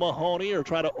double Mahoney or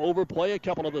try to overplay a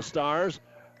couple of the stars,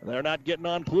 they're not getting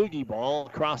on Plugi. Ball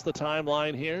across the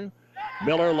timeline here.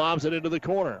 Miller lobs it into the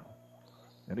corner.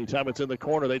 Anytime it's in the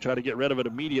corner, they try to get rid of it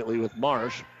immediately with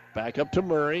Marsh. Back up to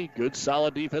Murray. Good,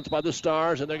 solid defense by the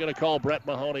Stars, and they're going to call Brett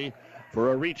Mahoney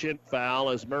for a reach-in foul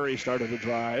as Murray started to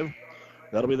drive.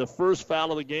 That'll be the first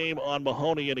foul of the game on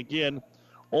Mahoney, and again,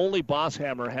 only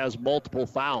Bosshammer has multiple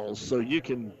fouls, so you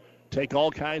can take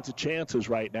all kinds of chances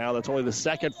right now. That's only the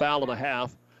second foul of the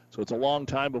half, so it's a long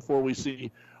time before we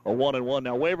see a 1-and-1.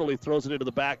 Now Waverly throws it into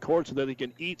the backcourt so that he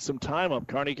can eat some time up.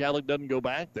 Kearney Catholic doesn't go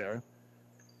back there.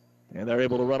 And they're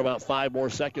able to run about 5 more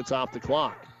seconds off the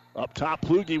clock. Up top,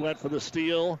 Plugi went for the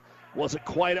steal. Wasn't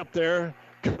quite up there.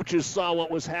 Coaches saw what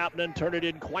was happening. Turner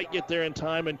didn't quite get there in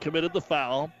time and committed the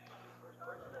foul.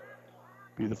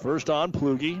 Be the first on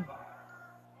Plugi.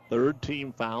 Third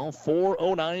team foul.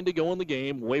 4:09 to go in the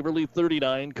game. Waverly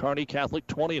 39, Kearney Catholic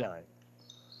 29.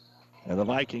 And the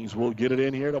Vikings will get it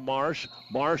in here to Marsh.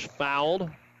 Marsh fouled.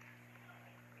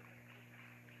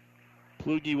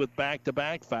 Plugi with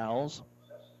back-to-back fouls.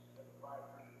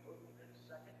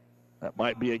 That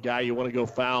might be a guy you want to go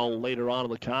foul later on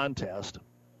in the contest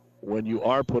when you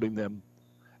are putting them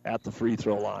at the free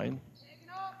throw line.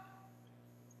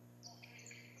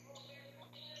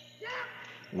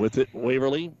 With it,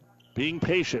 Waverly being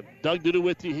patient. Doug Duda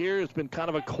with you here. It's been kind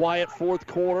of a quiet fourth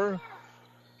quarter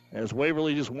as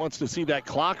Waverly just wants to see that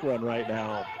clock run right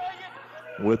now.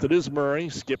 With it is Murray.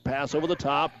 Skip pass over the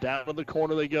top. Down to the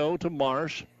corner they go to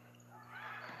Marsh.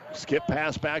 Skip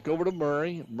pass back over to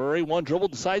Murray. Murray, one dribble,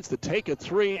 decides to take a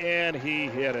three, and he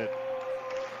hit it.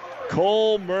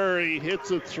 Cole Murray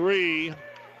hits a three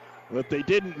that they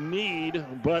didn't need,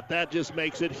 but that just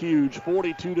makes it huge.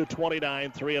 42-29,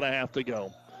 3.5 to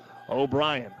go.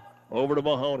 O'Brien over to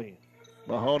Mahoney.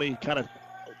 Mahoney kind of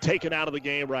taken out of the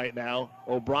game right now.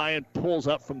 O'Brien pulls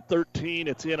up from 13.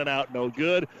 It's in and out, no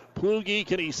good. Plugi,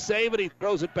 can he save it? He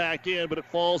throws it back in, but it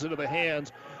falls into the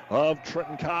hands of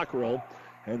Trenton Cockrell.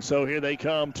 And so here they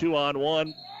come,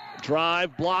 2-on-1.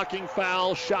 Drive, blocking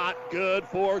foul, shot good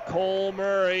for Cole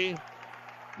Murray.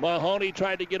 Mahoney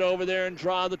tried to get over there and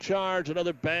draw the charge.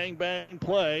 Another bang-bang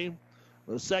play.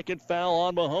 The second foul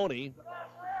on Mahoney.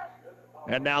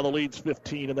 And now the lead's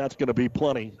 15, and that's going to be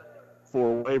plenty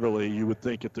for Waverly, you would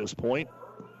think, at this point.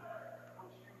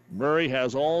 Murray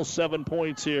has all 7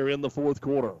 points here in the fourth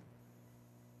quarter.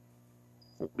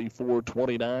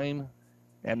 44-29.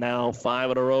 And now 5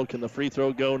 in a row. Can the free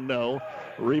throw go? No.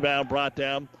 Rebound brought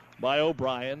down by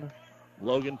O'Brien.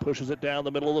 Logan pushes it down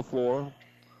the middle of the floor.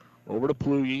 Over to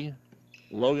Plugi.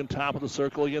 Logan top of the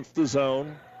circle against the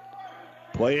zone.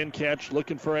 Play and catch,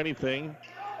 looking for anything.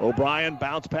 O'Brien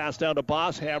bounce pass down to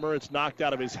Bosshammer. It's knocked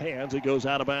out of his hands. It goes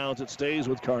out of bounds. It stays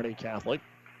with Kearney Catholic.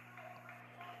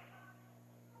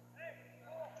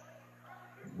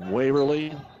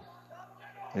 Waverly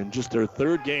in just their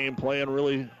third game playing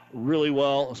really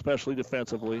well, especially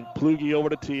defensively. Plugi over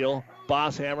to Teal.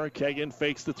 Bosshammer, Kegan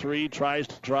fakes the three, tries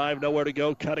to drive, nowhere to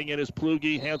go. Cutting in is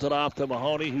Plugi, hands it off to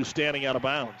Mahoney, who's standing out of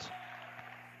bounds.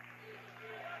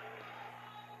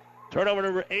 Turnover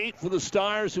number 8 for the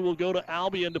Stars, who will go to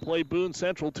Albion to play Boone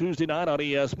Central Tuesday night on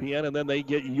ESPN, and then they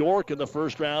get York in the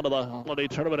first round of the holiday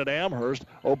tournament at Amherst.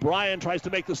 O'Brien tries to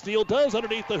make the steal, does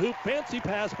underneath the hoop. Fancy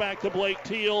pass back to Blake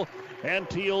Teal, and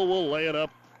Teal will lay it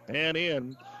up and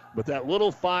in. But that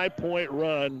little 5-point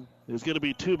run is going to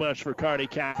be too much for Kearney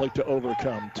Catholic to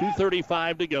overcome.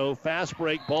 2:35 to go. Fast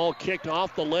break. Ball kicked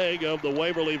off the leg of the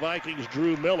Waverly Vikings,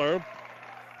 Drew Miller.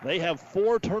 They have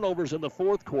 4 turnovers in the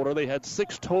fourth quarter. They had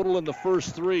 6 total in the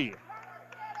first 3.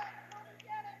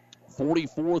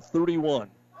 44-31.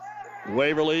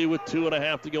 Waverly with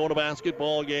 2.5 to go in a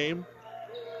basketball game.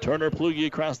 Turner Plugi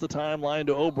across the timeline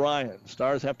to O'Brien.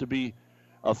 Stars have to be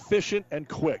efficient and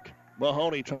quick.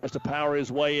 Mahoney tries to power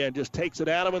his way in, just takes it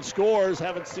at him and scores.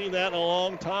 Haven't seen that in a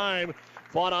long time.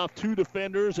 Fought off 2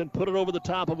 defenders and put it over the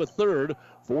top of a third.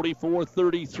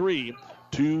 44-33,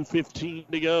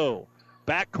 2:15 to go.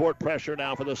 Backcourt pressure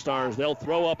now for the Stars. They'll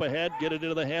throw up ahead, get it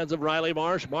into the hands of Riley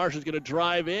Marsh. Marsh is going to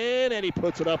drive in, and he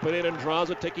puts it up and in and draws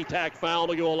a ticky-tack foul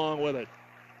to go along with it.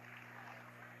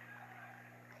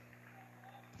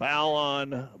 Foul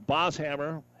on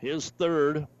Bosshammer, his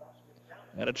third.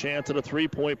 Had a chance at a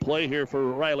three-point play here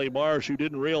for Riley Marsh, who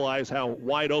didn't realize how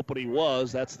wide open he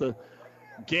was. That's the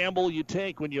gamble you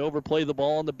take when you overplay the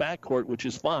ball in the backcourt, which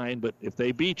is fine, but if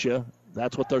they beat you,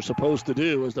 that's what they're supposed to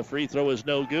do, as the free throw is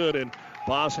no good, and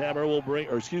Bosshammer will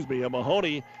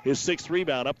Mahoney, his 6th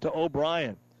rebound up to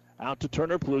O'Brien. Out to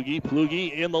Turner Plugi.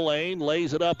 Plugi in the lane,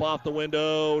 lays it up off the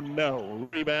window. No.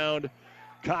 Rebound,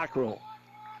 Cockrell.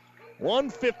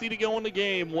 1:50 to go in the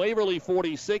game. Waverly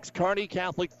 46, Kearney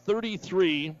Catholic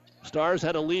 33. Stars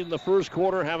had a lead in the first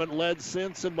quarter, haven't led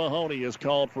since, and Mahoney is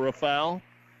called for a foul.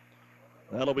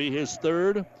 That'll be his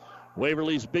third.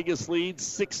 Waverly's biggest lead,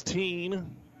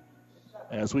 16.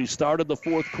 As we started the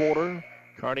fourth quarter,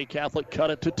 Kearney Catholic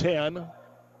cut it to 10.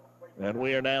 And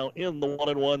we are now in the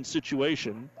 1-1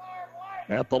 situation.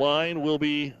 At the line will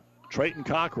be Trayton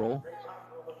Cockrell.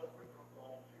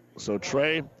 So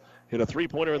Trey hit a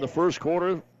three-pointer in the first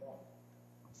quarter.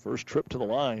 First trip to the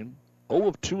line. 0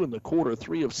 of 2 in the quarter,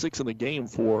 3 of 6 in the game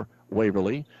for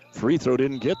Waverly. Free throw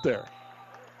didn't get there.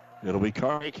 It'll be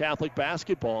Kearney Catholic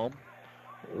basketball.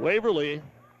 Waverly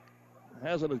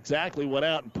hasn't exactly went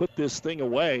out and put this thing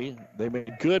away. They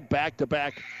made good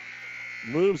back-to-back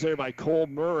moves there by Cole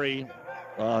Murray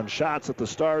on shots that the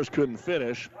Stars couldn't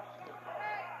finish.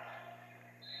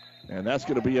 And that's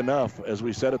going to be enough, as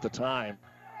we said at the time.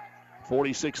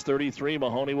 46-33,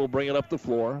 Mahoney will bring it up the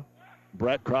floor.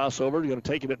 Brett crossover, going to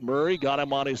take it at Murray. Got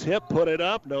him on his hip, put it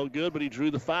up. No good, but he drew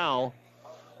the foul.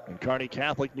 And Kearney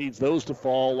Catholic needs those to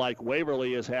fall like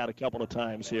Waverly has had a couple of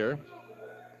times here.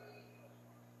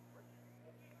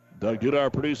 Doug Duda, our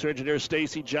producer engineer,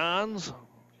 Stacy Johns.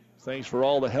 Thanks for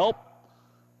all the help.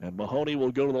 And Mahoney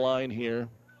will go to the line here.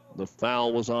 The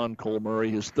foul was on Cole Murray,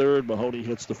 his third. Mahoney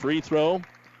hits the free throw.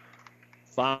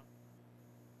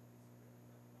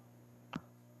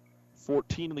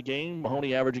 14 in the game.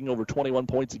 Mahoney averaging over 21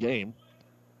 points a game.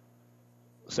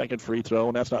 Second free throw,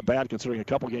 and that's not bad considering a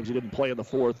couple games he didn't play in the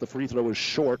fourth. The free throw was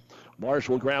short. Marsh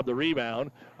will grab the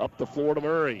rebound. Up the floor to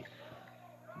Murray.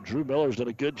 Drew Miller's done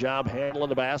a good job handling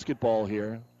the basketball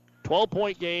here.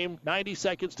 12-point game, 90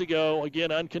 seconds to go.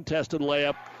 Again, uncontested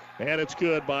layup, and it's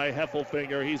good by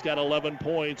Heffelfinger. He's got 11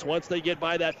 points. Once they get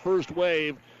by that first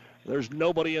wave, there's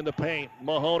nobody in the paint.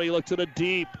 Mahoney looks at a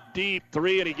deep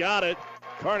three, and he got it.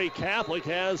 Kearney Catholic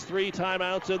has 3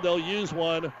 timeouts, and they'll use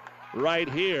one right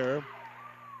here.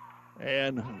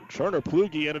 And Turner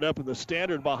Plugi ended up in the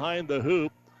standard behind the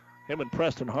hoop. Him and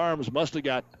Preston Harms must have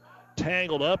got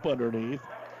tangled up underneath.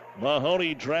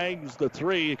 Mahoney drags the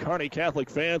 3. Kearney Catholic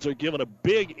fans are giving a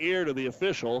big ear to the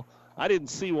official. I didn't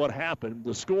see what happened.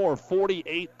 The score,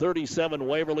 48-37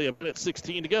 Waverly, a minute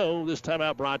 16 to go. This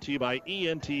timeout brought to you by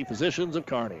ENT Physicians of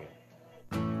Kearney.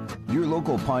 Your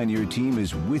local Pioneer team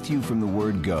is with you from the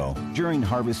word go during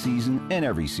harvest season and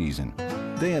every season.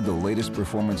 They have the latest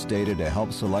performance data to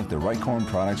help select the right corn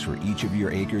products for each of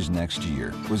your acres next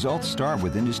year. Results start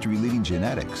with industry-leading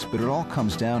genetics, but it all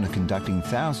comes down to conducting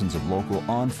thousands of local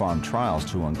on-farm trials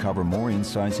to uncover more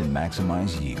insights and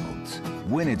maximize yields.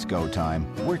 When it's go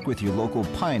time, work with your local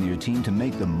Pioneer team to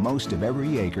make the most of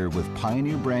every acre with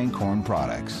Pioneer brand corn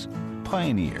products.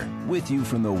 Pioneer, with you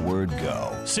from the word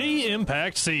go. See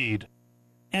Impact Seed.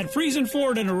 At Friesen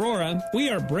Ford in Aurora, we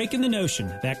are breaking the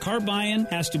notion that car buying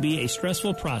has to be a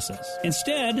stressful process.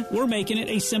 Instead, we're making it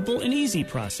a simple and easy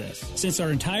process, since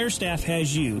our entire staff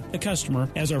has you, the customer,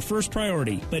 as our first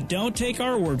priority. But don't take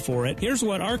our word for it. Here's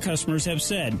what our customers have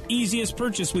said. Easiest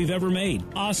purchase we've ever made.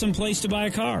 Awesome place to buy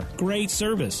a car. Great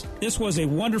service. This was a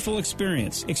wonderful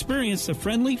experience. Experience the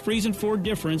friendly Friesen Ford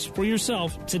difference for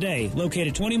yourself today.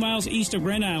 Located 20 miles east of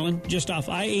Grand Island, just off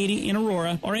I-80 in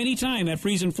Aurora, or anytime at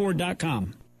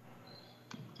FriesenFord.com.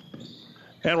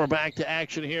 And we're back to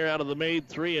action here out of the made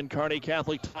 3 and Kearney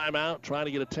Catholic timeout. Trying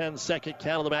to get a 10-second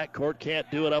count of the backcourt. Can't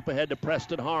do it. Up ahead to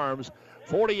Preston Harms.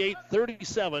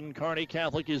 48-37. Kearney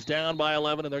Catholic is down by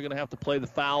 11, and they're going to have to play the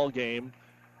foul game.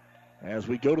 As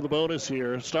we go to the bonus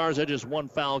here, Stars had just 1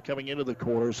 foul coming into the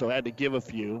quarter, so had to give a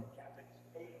few.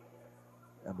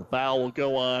 And the foul will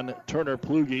go on Turner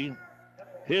Plugi,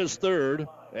 his third.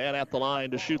 And at the line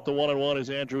to shoot the 1-on-1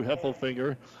 is Andrew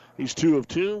Heffelfinger. He's 2 of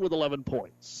 2 with 11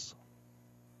 points.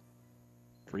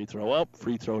 Free throw up,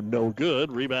 free throw no good.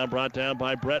 Rebound brought down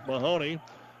by Brett Mahoney.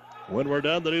 When we're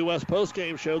done, the New West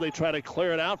postgame show, they try to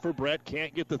clear it out for Brett.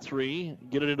 Can't get the three.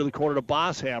 Get it into the corner to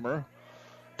Bosshammer.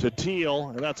 To Teal,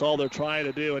 and that's all they're trying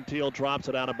to do, and Teal drops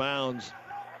it out of bounds.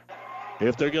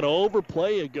 If they're going to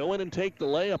overplay it, go in and take the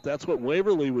layup. That's what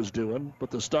Waverly was doing, but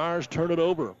the Stars turn it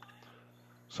over.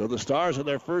 So the Stars in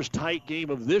their first tight game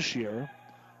of this year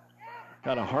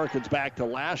kind of harkens back to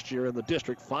last year in the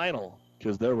district final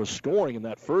because there was scoring in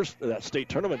that state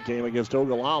tournament game against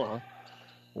Ogallala.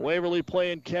 Waverly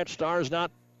playing catch. Stars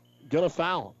not going to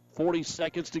foul. 40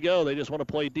 seconds to go. They just want to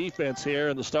play defense here,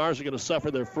 and the Stars are going to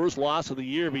suffer their first loss of the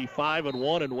year, be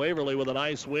 5-1, and Waverly with a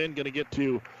nice win, going to get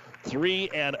to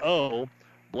 3-0.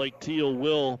 Blake Teal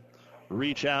will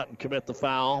reach out and commit the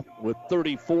foul with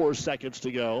 34 seconds to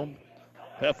go.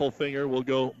 Heffelfinger will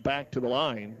go back to the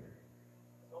line.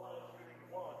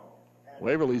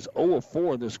 Waverly's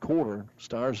 0-4 in this quarter.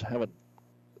 Stars haven't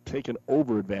taken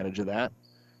over advantage of that.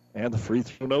 And the free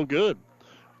throw no good.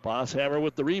 Bosshammer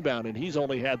with the rebound, and he's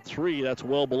only had 3. That's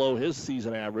well below his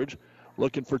season average.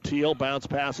 Looking for Teal. Bounce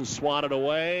pass is swatted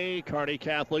away. Kearney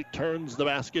Catholic turns the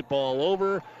basketball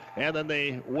over. And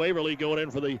then Waverly going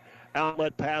in for the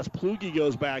outlet pass. Plugi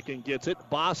goes back and gets it.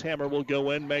 Bosshammer will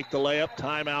go in, make the layup.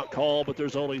 Timeout call, but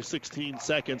there's only 16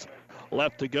 seconds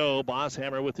left to go.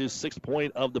 Bosshammer with his 6th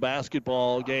point of the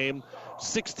basketball game.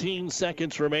 16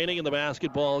 seconds remaining in the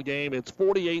basketball game. It's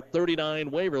 48-39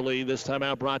 Waverly. This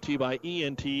timeout brought to you by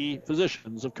ENT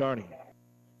Physicians of Kearney.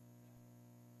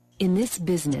 In this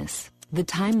business, the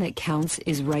time that counts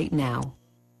is right now.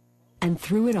 And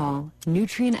through it all,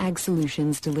 Nutrien Ag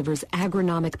Solutions delivers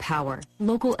agronomic power,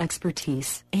 local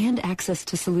expertise, and access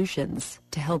to solutions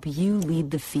to help you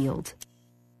lead the field.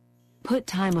 Put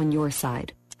time on your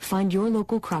side. Find your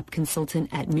local crop consultant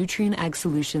at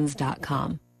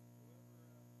nutrienagsolutions.com.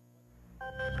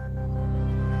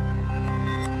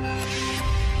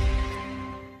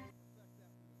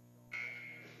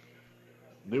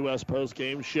 New West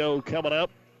postgame show coming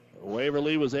up.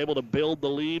 Waverly was able to build the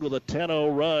lead with a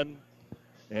 10-0 run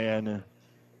and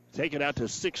take it out to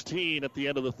 16 at the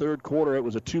end of the third quarter. It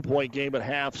was a 2-point game at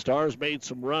half. Stars made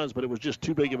some runs, but it was just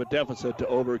too big of a deficit to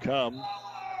overcome.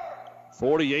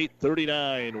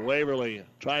 48-39, Waverly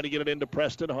trying to get it into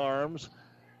Preston Harms.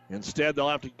 Instead, they'll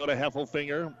have to go to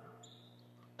Heffelfinger,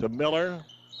 to Miller.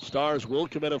 Stars will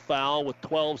commit a foul with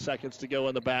 12 seconds to go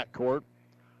in the backcourt.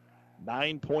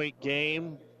 9-point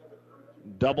game,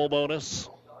 double bonus.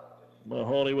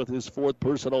 Mahoney with his 4th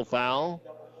personal foul.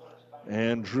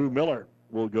 And Drew Miller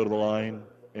will go to the line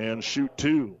and shoot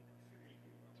 2.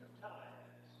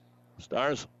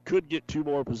 Stars could get 2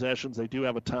 more possessions. They do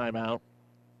have a timeout.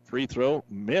 Free throw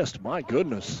missed. My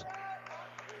goodness.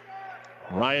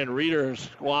 Ryan Reeder's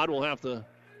squad will have to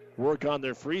work on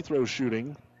their free throw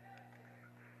shooting.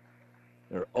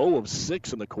 They're 0 of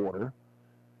 6 in the quarter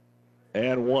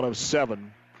and 1 of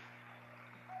 7.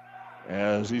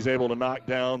 As he's able to knock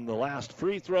down the last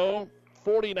free throw.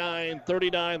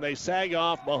 49-39. They sag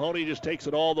off. Mahoney just takes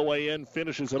it all the way in,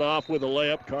 finishes it off with a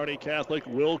layup. Kearney Catholic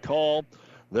will call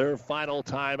their final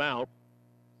timeout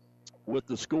with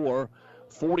the score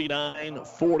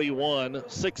 49-41.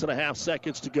 6.5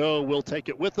 seconds to go. We'll take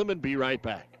it with them and be right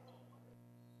back.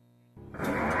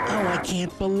 Oh, I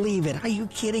can't believe it. Are you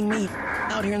kidding me?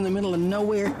 Out here in the middle of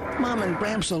nowhere, Mom and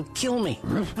Bramps will kill me.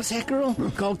 What's that, girl?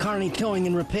 Call Kearney Towing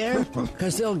and Repair?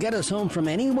 Because they'll get us home from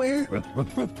anywhere?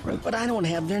 But I don't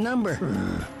have their number.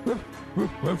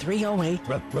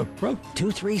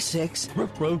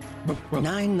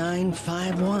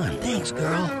 308-236-9951. Thanks,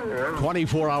 girl.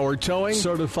 24-hour towing,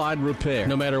 certified repair.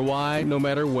 No matter why, no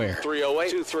matter where.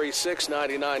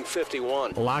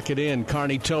 308-236-9951. Lock it in,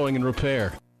 Kearney Towing and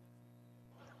Repair.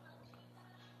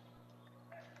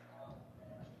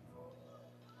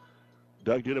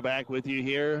 Doug Duda back with you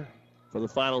here for the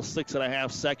final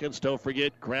 6.5 seconds. Don't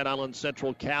forget Grand Island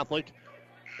Central Catholic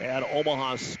and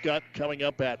Omaha Scott coming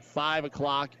up at 5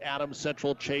 o'clock. Adams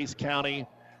Central Chase County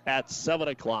at 7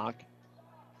 o'clock.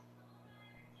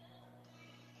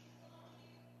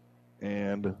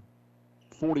 And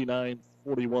 49-41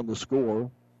 the score.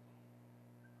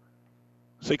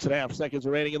 6.5 seconds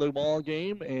remaining in the ball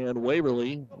game, and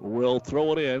Waverly will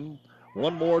throw it in.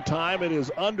 One more time, it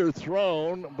is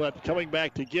underthrown, but coming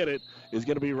back to get it is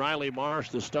going to be Riley Marsh.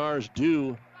 The Stars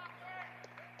do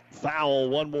foul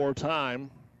one more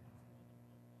time.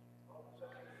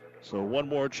 So one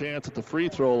more chance at the free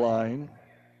throw line.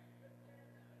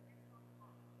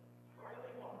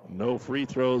 No free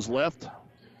throws left,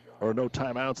 or no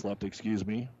timeouts left, excuse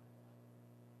me.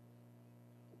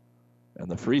 And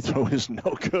the free throw is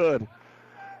no good.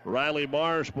 Riley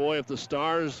Marsh, boy, if the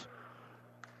Stars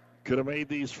could have made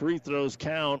these free throws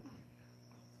count.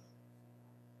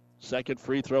 Second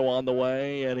free throw on the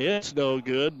way, and it's no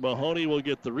good. Mahoney will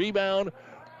get the rebound.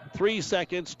 3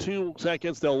 seconds, 2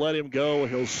 seconds, they'll let him go.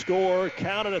 He'll score,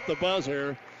 counted at the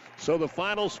buzzer. So the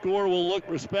final score will look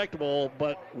respectable,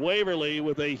 but Waverly,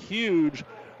 with a huge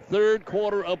third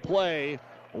quarter of play,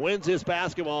 wins this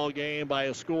basketball game by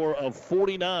a score of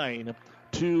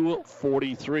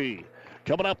 49-43.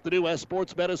 Coming up, the new West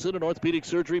Sports Medicine and Orthopedic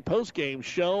Surgery postgame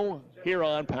show here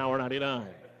on Power 99.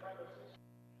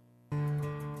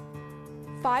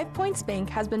 5 Points Bank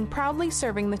has been proudly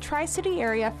serving the Tri-City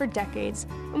area for decades,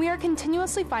 and we are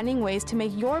continuously finding ways to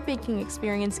make your banking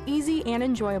experience easy and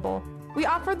enjoyable. We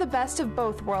offer the best of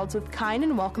both worlds with kind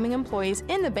and welcoming employees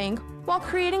in the bank while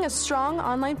creating a strong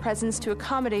online presence to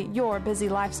accommodate your busy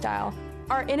lifestyle.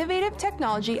 Our innovative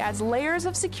technology adds layers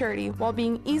of security while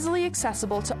being easily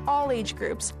accessible to all age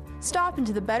groups. Stop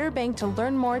into the Better Bank to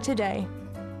learn more today.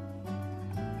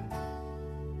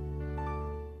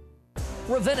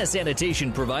 Ravenna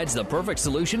Sanitation provides the perfect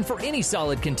solution for any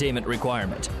solid containment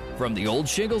requirement. From the old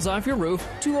shingles off your roof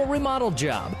to a remodel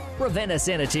job, Ravenna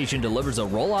Sanitation delivers a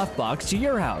roll-off box to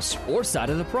your house or side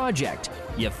of the project.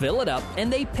 You fill it up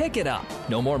and they pick it up.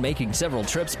 No more making several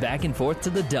trips back and forth to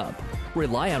the dump.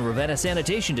 Rely on Ravenna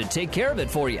Sanitation to take care of it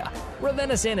for you.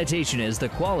 Ravenna Sanitation is the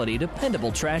quality,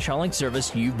 dependable trash hauling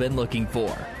service you've been looking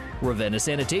for. Ravenna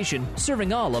Sanitation,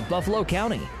 serving all of Buffalo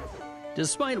County.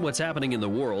 Despite what's happening in the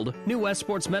world, New West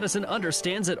Sports Medicine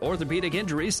understands that orthopedic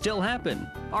injuries still happen.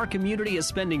 Our community is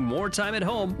spending more time at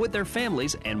home with their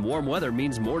families, and warm weather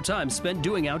means more time spent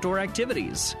doing outdoor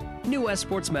activities. New West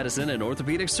Sports Medicine and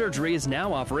Orthopedic Surgery is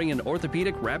now offering an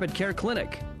orthopedic rapid care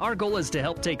clinic. Our goal is to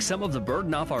help take some of the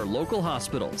burden off our local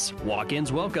hospitals.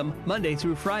 Walk-ins welcome, Monday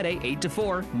through Friday, 8 to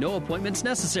 4, no appointments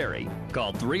necessary.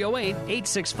 Call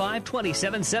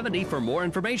 308-865-2770 for more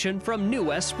information from New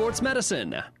West Sports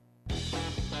Medicine.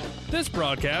 This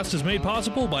broadcast is made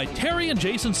possible by Terry and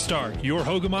Jason Stark, your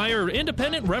Hogemeyer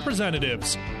independent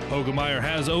representatives. Hogemeyer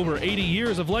has over 80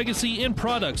 years of legacy in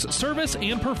products, service,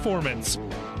 and performance.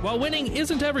 While winning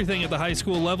isn't everything at the high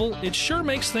school level, it sure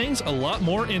makes things a lot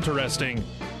more interesting.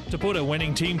 To put a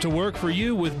winning team to work for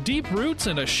you with deep roots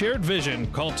and a shared vision,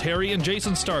 call Terry and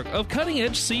Jason Stark of Cutting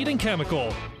Edge Seed and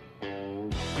Chemical.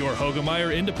 Your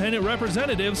Hogemeyer independent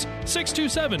representatives,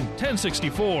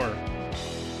 627-1064.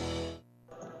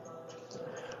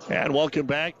 And welcome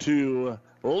back to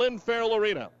Lynn Farrell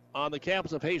Arena on the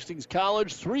campus of Hastings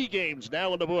College. 3 games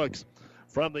now in the books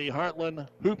from the Heartland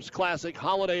Hoops Classic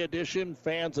Holiday Edition.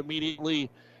 Fans immediately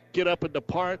get up and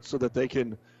depart so that they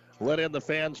can let in the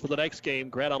fans for the next game,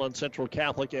 Grand Island Central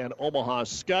Catholic and Omaha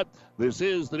Scott. This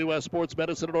is the New West Sports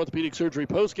Medicine and Orthopedic Surgery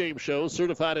postgame show.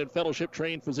 Certified and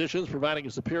fellowship-trained physicians providing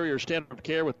a superior standard of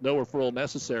care with no referral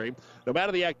necessary. No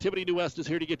matter the activity, New West is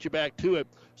here to get you back to it.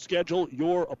 Schedule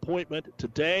your appointment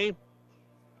today.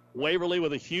 Waverly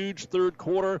with a huge third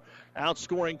quarter,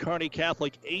 outscoring Kearney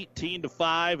Catholic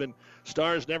 18-5, and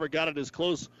Stars never got it as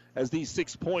close as these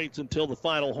 6 points until the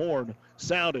final horn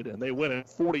sounded, and they win it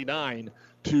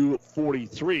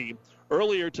 49-43.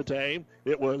 Earlier today,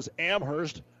 it was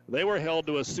Amherst. They were held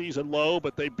to a season low,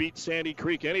 but they beat Sandy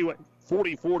Creek anyway,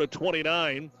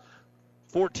 44-29.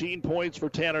 14 points for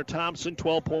Tanner Thompson,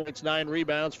 12 points, 9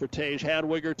 rebounds for Tage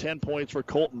Hadwiger, 10 points for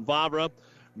Colton Vavra.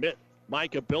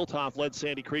 Micah Biltoff led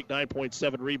Sandy Creek,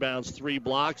 9.7 rebounds, 3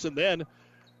 blocks. And then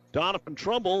Donovan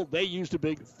Trumbull, they used a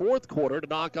big fourth quarter to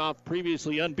knock off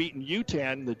previously unbeaten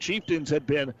UTAN. The Chieftains had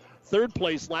been third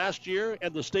place last year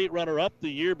and the state runner-up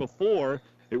the year before.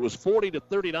 It was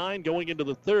 40-39 going into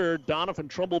the third. Donovan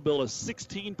Trumbull built a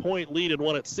 16-point lead and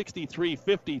won at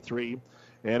 63-53.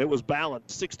 And it was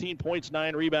balanced. 16 points,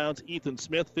 9 rebounds. Ethan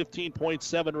Smith,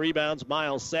 15.7 rebounds.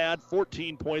 Miles Sadd,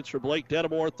 14 points for Blake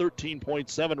Denimore,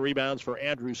 13.7 rebounds for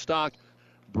Andrew Stock.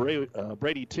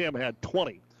 Brady Tim had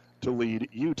 20 to lead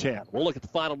UTAN. We'll look at the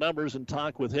final numbers and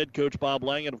talk with head coach Bob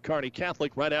Langen of Kearney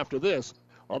Catholic right after this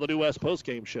on the New West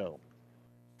postgame show.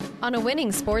 On a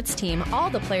winning sports team, all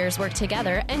the players work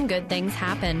together and good things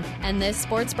happen. And this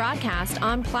sports broadcast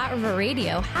on Platte River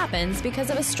Radio happens because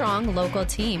of a strong local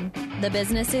team. The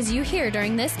businesses you hear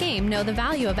during this game know the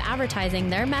value of advertising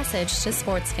their message to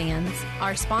sports fans.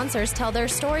 Our sponsors tell their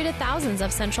story to thousands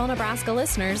of Central Nebraska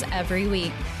listeners every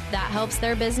week. That helps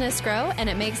their business grow, and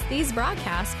it makes these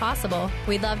broadcasts possible.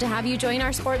 We'd love to have you join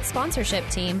our sports sponsorship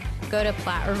team. Go to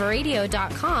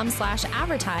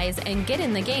PlatteRiverRadio.com/advertise and get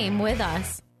in the game with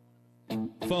us.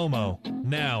 FOMO,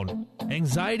 noun,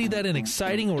 anxiety that an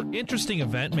exciting or interesting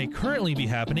event may currently be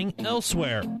happening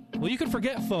elsewhere. Well, you can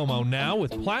forget FOMO now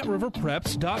with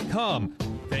PlatteRiverPreps.com.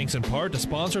 Thanks in part to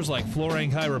sponsors like Florang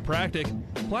Chiropractic,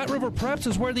 Platte River Preps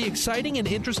is where the exciting and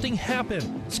interesting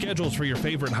happen. Schedules for your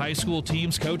favorite high school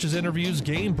teams, coaches interviews,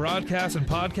 game broadcasts and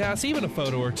podcasts, even a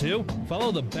photo or two.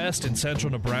 Follow the best in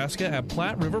Central Nebraska at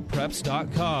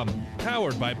PlatteRiverPreps.com.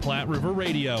 Powered by Platte River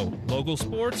Radio. Local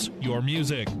sports, your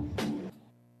music.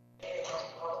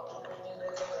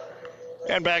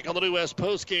 And back on the New West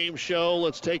postgame show,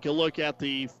 let's take a look at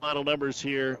the final numbers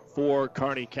here for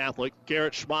Kearney Catholic.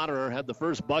 Garrett Schmaderer had the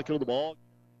first bucket of the ball.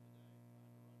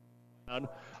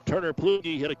 Turner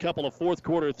Plugi hit a couple of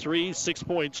fourth-quarter threes, 6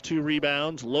 points, 2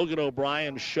 rebounds. Logan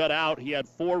O'Brien shut out. He had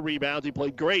 4 rebounds. He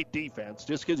played great defense.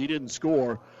 Just because he didn't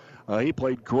score, he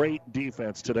played great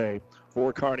defense today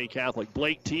for Kearney Catholic.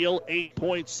 Blake Teal, 8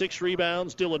 points, 6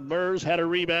 rebounds. Dylan Mers had a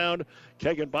rebound.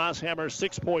 Kegan Bosshammer,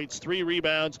 6 points, 3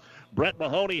 rebounds. Brett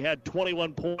Mahoney had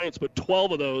 21 points, but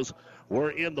 12 of those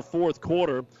were in the fourth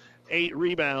quarter. 8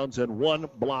 rebounds and 1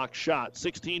 block shot.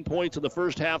 16 points in the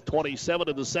first half, 27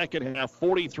 in the second half,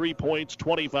 43 points,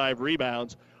 25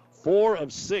 rebounds. 4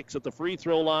 of 6 at the free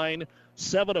throw line,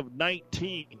 7 of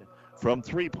 19 from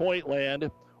three-point land,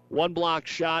 1 block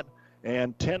shot,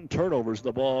 and 10 turnovers in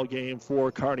the ball game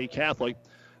for Kearney Catholic.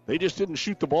 They just didn't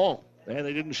shoot the ball, and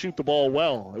they didn't shoot the ball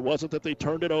well. It wasn't that they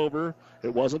turned it over.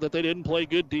 It wasn't that they didn't play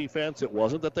good defense. It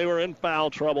wasn't that they were in foul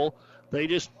trouble. They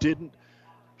just didn't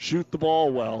shoot the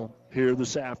ball well here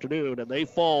this afternoon, and they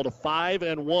fall to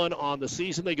 5-1 on the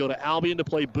season. They go to Albion to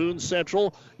play Boone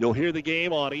Central. You'll hear the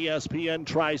game on ESPN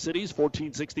Tri-Cities,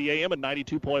 1460 AM and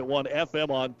 92.1 FM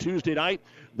on Tuesday night.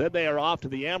 Then they are off to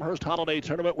the Amherst Holiday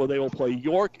Tournament, where they will play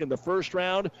York in the first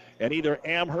round, and either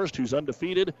Amherst, who's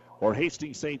undefeated, or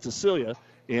Hastings St. Cecilia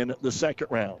in the second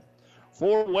round.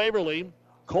 For Waverly,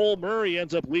 Cole Murray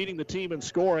ends up leading the team in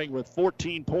scoring with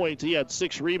 14 points. He had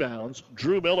 6 rebounds.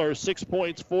 Drew Miller, 6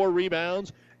 points, 4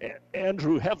 rebounds. And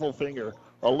Andrew Heffelfinger,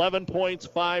 11 points,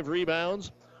 5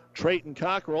 rebounds. Trayton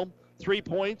Cockrell, 3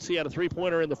 points. He had a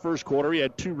three-pointer in the first quarter. He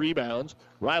had 2 rebounds.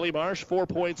 Riley Marsh, 4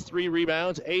 points, 3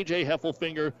 rebounds. A.J.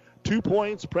 Heffelfinger, 2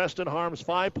 points. Preston Harms,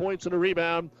 5 points and a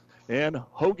rebound. And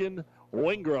Hogan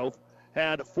Wingrove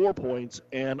had 4 points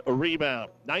and a rebound.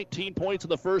 19 points in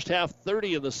the first half,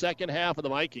 30 in the second half of the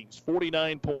Vikings.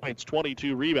 49 points,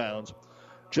 22 rebounds.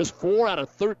 Just 4 out of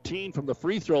 13 from the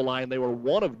free throw line. They were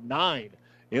 1 of 9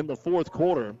 in the fourth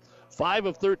quarter. 5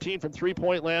 of 13 from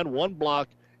three-point land, 1 block,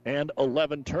 and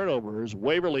 11 turnovers.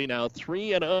 Waverly now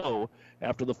 3-0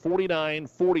 after the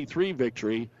 49-43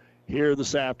 victory here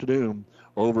this afternoon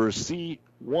over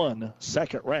C1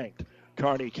 second-ranked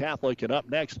Kearney Catholic. And up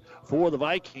next for the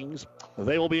Vikings,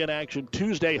 they will be in action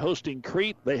Tuesday hosting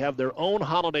Crete. They have their own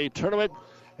holiday tournament,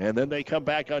 and then they come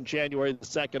back on January the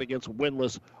 2nd against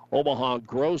winless Omaha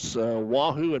Gross.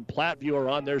 Wahoo and Platteview are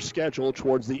on their schedule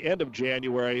towards the end of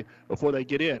January before they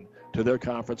get in to their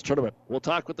conference tournament. We'll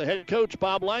talk with the head coach,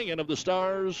 Bob Langen of the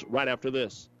Stars, right after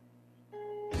this.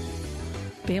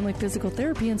 Family Physical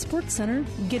Therapy and Sports Center,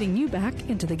 getting you back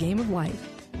into the game of life,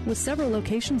 with several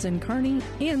locations in Kearney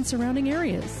and surrounding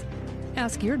areas.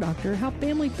 Ask your doctor how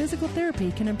Family Physical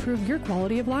Therapy can improve your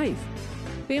quality of life.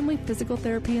 Family Physical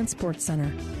Therapy and Sports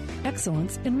Center.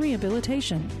 Excellence in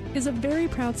Rehabilitation is a very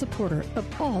proud supporter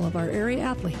of all of our area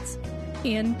athletes,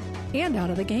 in and out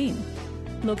of the game.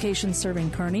 Locations serving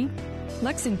Kearney,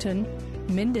 Lexington,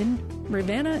 Minden,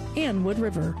 Ravenna, and Wood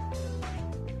River.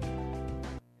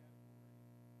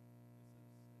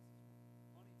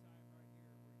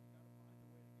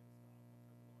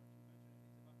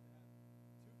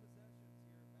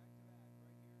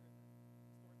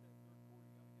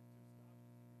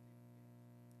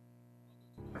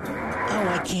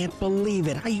 I can't believe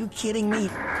it. Are you kidding me?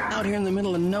 Out here in the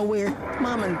middle of nowhere,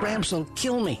 Mom and Bramps will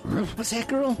kill me. What's that,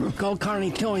 girl? Call Kearney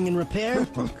Towing and Repair?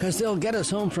 Because they'll get us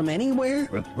home from anywhere?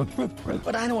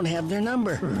 But I don't have their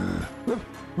number.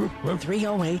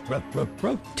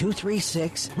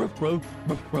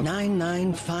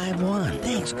 308-236-9951.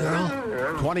 Thanks, girl.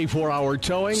 24-hour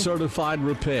towing, certified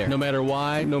repair. No matter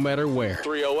why, no matter where.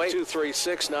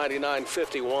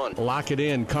 308-236-9951. Lock it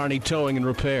in, Kearney Towing and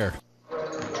Repair.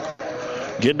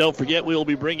 Again, don't forget, we'll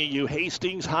be bringing you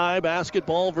Hastings High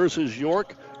basketball versus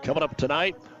York coming up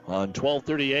tonight on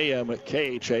 12:30 a.m. at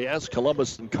KHAS.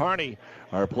 Columbus and Kearney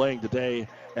are playing today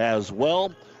as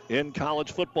well. In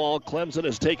college football, Clemson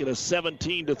has taken a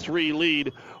 17-3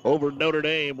 lead over Notre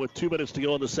Dame with 2 minutes to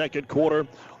go in the second quarter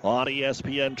on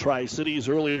ESPN Tri-Cities.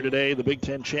 Earlier today, the Big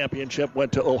Ten Championship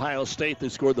went to Ohio State. They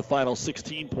scored the final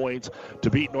 16 points to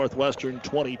beat Northwestern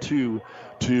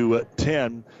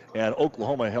 22-10. And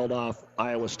Oklahoma held off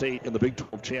Iowa State in the Big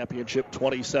 12 Championship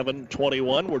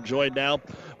 27-21. We're joined now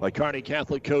by Kearney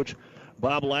Catholic coach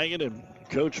Bob Langen. And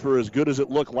Coach, for as good as it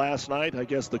looked last night, I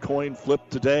guess the coin flipped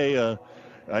today.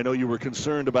 I know you were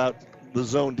concerned about the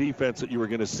zone defense that you were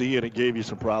going to see, and it gave you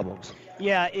some problems.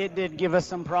 Yeah, it did give us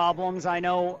some problems. I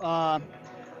know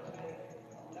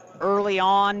early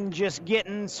on, just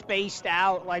getting spaced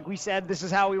out. Like we said, this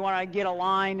is how we want to get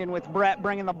aligned, and with Brett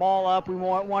bringing the ball up, we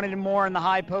wanted him more in the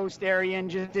high post area and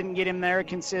just didn't get him there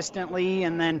consistently.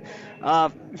 And then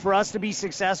for us to be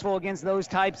successful against those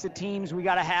types of teams, we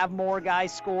got to have more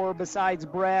guys score besides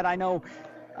Brett. I know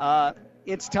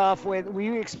it's tough.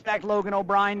 We expect Logan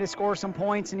O'Brien to score some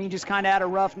points, and he just kind of had a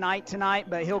rough night tonight,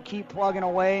 but he'll keep plugging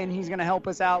away, and he's going to help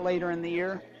us out later in the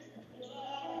year.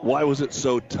 Why was it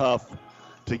so tough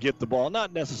to get the ball,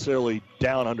 not necessarily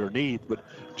down underneath, but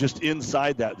just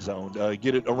inside that zone,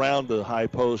 get it around the high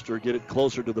post or get it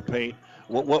closer to the paint?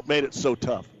 What made it so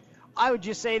tough? I would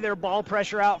just say their ball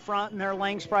pressure out front and their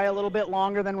length's probably a little bit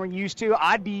longer than we're used to.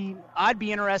 I'd be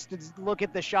interested to look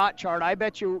at the shot chart. I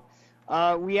bet you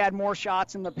we had more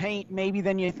shots in the paint maybe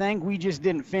than you think. We just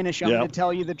didn't finish them, to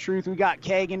tell you the truth. We got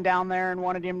Kagan down there and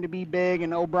wanted him to be big,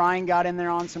 and O'Brien got in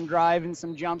there on some drive and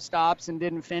some jump stops and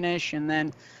didn't finish. And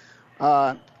then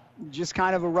just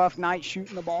kind of a rough night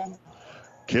shooting the ball.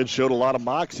 Kids showed a lot of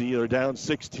moxie. They're down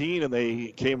 16, and they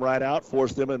came right out,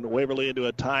 forced them and Waverly into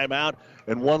a timeout,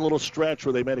 and one little stretch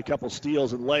where they made a couple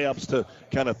steals and layups to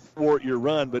kind of thwart your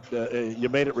run, but you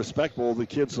made it respectable. The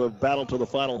kids have battled to the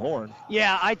final horn.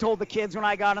 Yeah, I told the kids when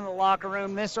I got in the locker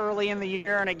room this early in the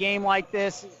year in a game like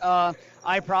this,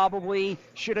 I probably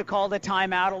should have called a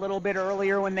timeout a little bit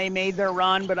earlier when they made their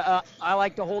run, but I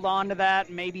like to hold on to that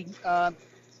and maybe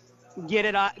get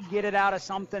it out of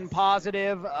something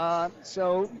positive.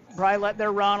 So probably let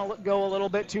their run go a little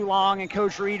bit too long, and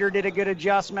Coach Reeder did a good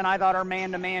adjustment. I thought our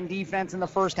man-to-man defense in the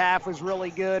first half was really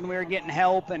good, and we were getting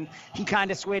help, and he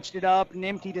kind of switched it up and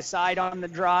emptied a side on the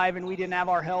drive, and we didn't have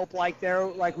our help like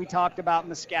we talked about in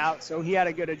the scout. So he had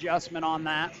a good adjustment on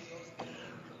that.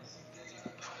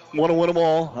 Want to win them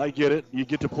all. I get it. You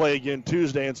get to play again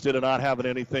Tuesday instead of not having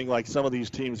anything like some of these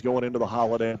teams going into the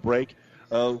holiday break.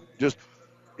 Just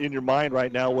in your mind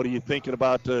right now, what are you thinking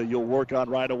about you'll work on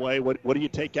right away? What do you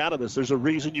take out of this? There's a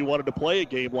reason you wanted to play a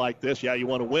game like this. Yeah, you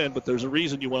want to win, but there's a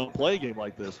reason you want to play a game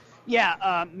like this.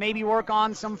 Yeah, maybe work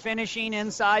on some finishing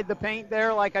inside the paint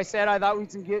there. Like I said, I thought we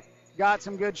got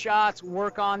some good shots.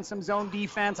 Work on some zone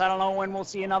defense. I don't know when we'll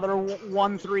see another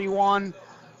 1-3-1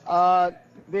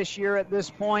 this year at this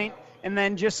point. And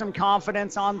then just some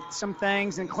confidence on some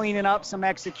things and cleaning up some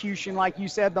execution. Like you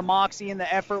said, the moxie and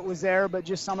the effort was there, but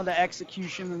just some of the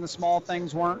execution and the small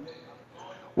things weren't.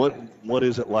 What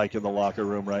is it like in the locker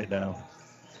room right now?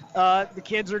 The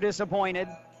kids are disappointed.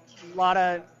 A lot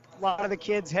of the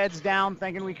kids heads down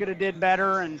thinking we could have did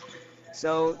better, and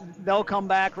so they'll come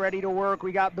back ready to work.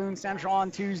 We got Boone Central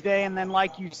on Tuesday, and then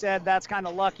like you said, that's kind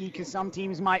of lucky because some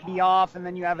teams might be off, and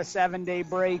then you have a 7-day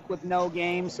break with no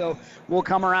game. So we'll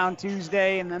come around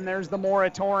Tuesday, and then there's the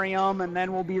moratorium, and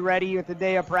then we'll be ready with the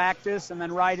day of practice, and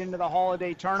then right into the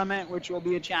holiday tournament, which will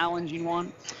be a challenging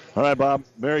one. All right, Bob.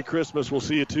 Merry Christmas. We'll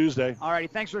see you Tuesday. All righty.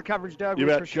 Thanks for the coverage, Doug. You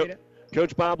we bet. Appreciate it.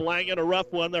 Coach Bob Langen, a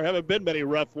rough one. There haven't been many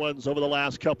rough ones over the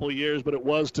last couple of years, but it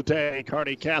was today.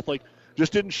 Kearney Catholic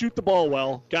just didn't shoot the ball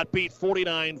well. Got beat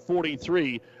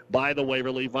 49-43 by the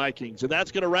Waverly Vikings. And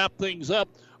that's going to wrap things up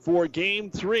for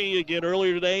Game 3. Again,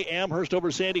 earlier today, Amherst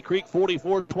over Sandy Creek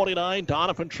 44-29.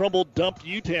 Donovan Trumbull dumped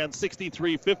UTAN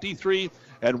 63-53.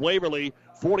 And Waverly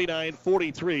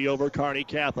 49-43 over Kearney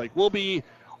Catholic. We'll be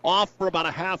off for about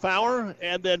a half hour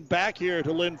and then back here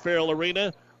to Lynn Farrell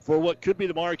Arena for what could be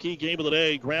the marquee game of the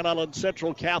day. Grand Island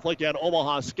Central Catholic and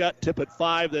Omaha Skutt tip at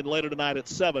 5. Then later tonight at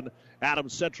 7,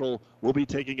 Adams Central will be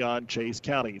taking on Chase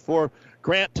County. For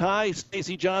Grant Ty,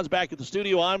 Stacy Johns back at the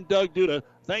studio, I'm Doug Duda.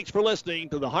 Thanks for listening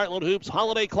to the Heartland Hoops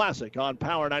Holiday Classic on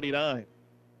Power 99.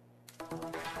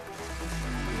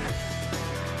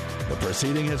 The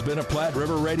proceeding has been a Platte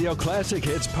River Radio Classic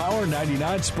Hits Power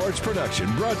 99 sports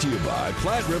production brought to you by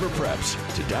Platte River Preps.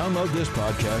 To download this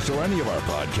podcast or any of our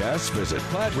podcasts, visit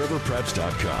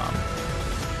PlatteRiverPreps.com.